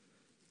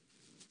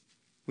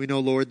 We know,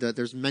 Lord, that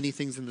there's many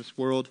things in this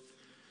world,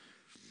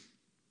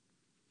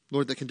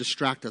 Lord, that can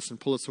distract us and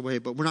pull us away.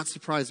 But we're not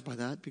surprised by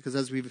that because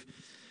as we've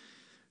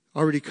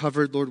already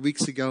covered, Lord,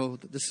 weeks ago,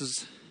 that this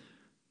is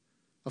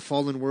a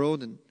fallen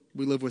world and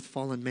we live with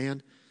fallen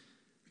man.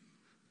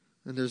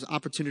 And there's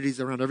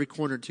opportunities around every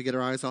corner to get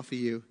our eyes off of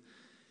you.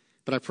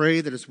 But I pray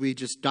that as we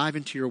just dive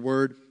into your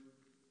word,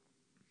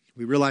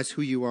 we realize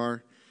who you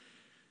are.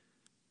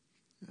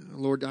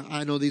 Lord,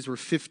 I know these were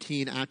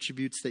 15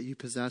 attributes that you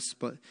possess,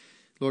 but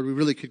Lord, we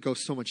really could go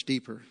so much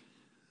deeper.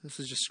 This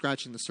is just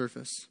scratching the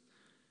surface.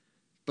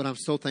 But I'm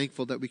so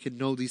thankful that we can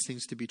know these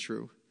things to be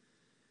true.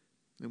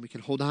 And we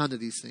can hold on to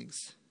these things.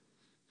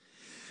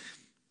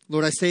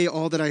 Lord, I say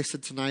all that I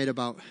said tonight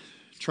about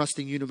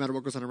trusting you no matter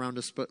what goes on around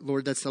us. But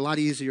Lord, that's a lot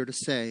easier to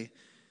say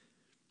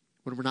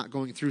when we're not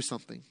going through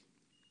something.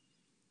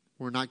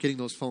 We're not getting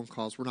those phone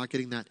calls. We're not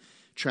getting that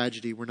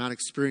tragedy. We're not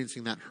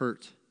experiencing that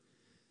hurt.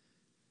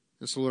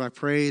 And so, Lord, I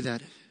pray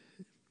that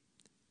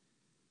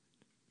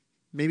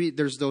maybe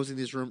there's those in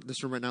this room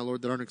right now,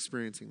 Lord, that aren't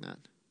experiencing that.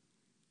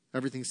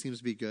 Everything seems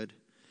to be good.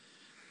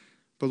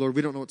 But, Lord,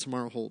 we don't know what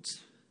tomorrow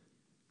holds.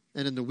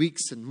 And in the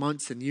weeks and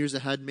months and years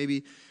ahead,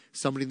 maybe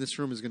somebody in this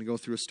room is going to go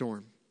through a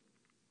storm.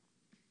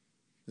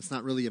 It's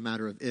not really a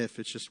matter of if,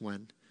 it's just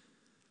when.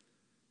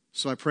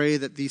 So I pray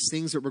that these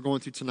things that we're going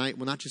through tonight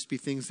will not just be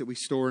things that we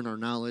store in our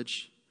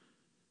knowledge,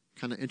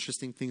 kind of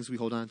interesting things we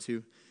hold on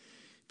to,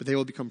 but they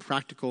will become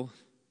practical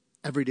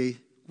everyday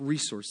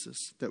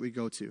resources that we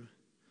go to.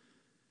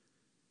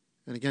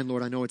 And again,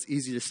 Lord, I know it's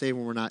easy to say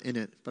when we're not in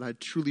it, but I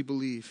truly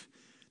believe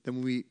that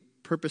when we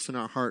purpose in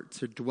our heart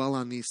to dwell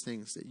on these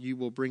things, that you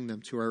will bring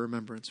them to our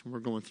remembrance when we're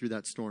going through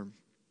that storm.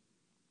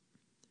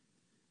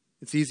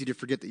 It's easy to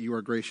forget that you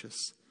are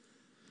gracious,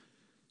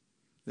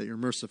 that you're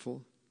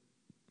merciful.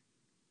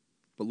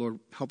 But Lord,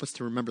 help us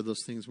to remember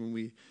those things when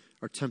we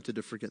are tempted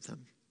to forget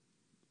them.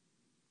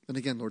 And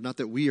again, Lord, not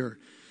that we are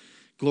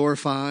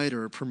glorified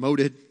or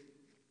promoted,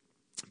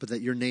 but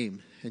that your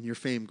name and your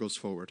fame goes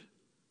forward.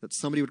 That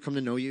somebody would come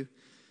to know you,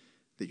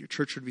 that your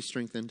church would be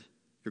strengthened,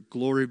 your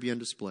glory would be on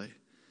display.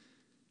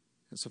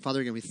 And so,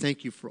 Father, again, we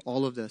thank you for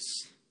all of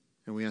this,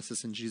 and we ask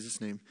this in Jesus'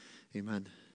 name. Amen.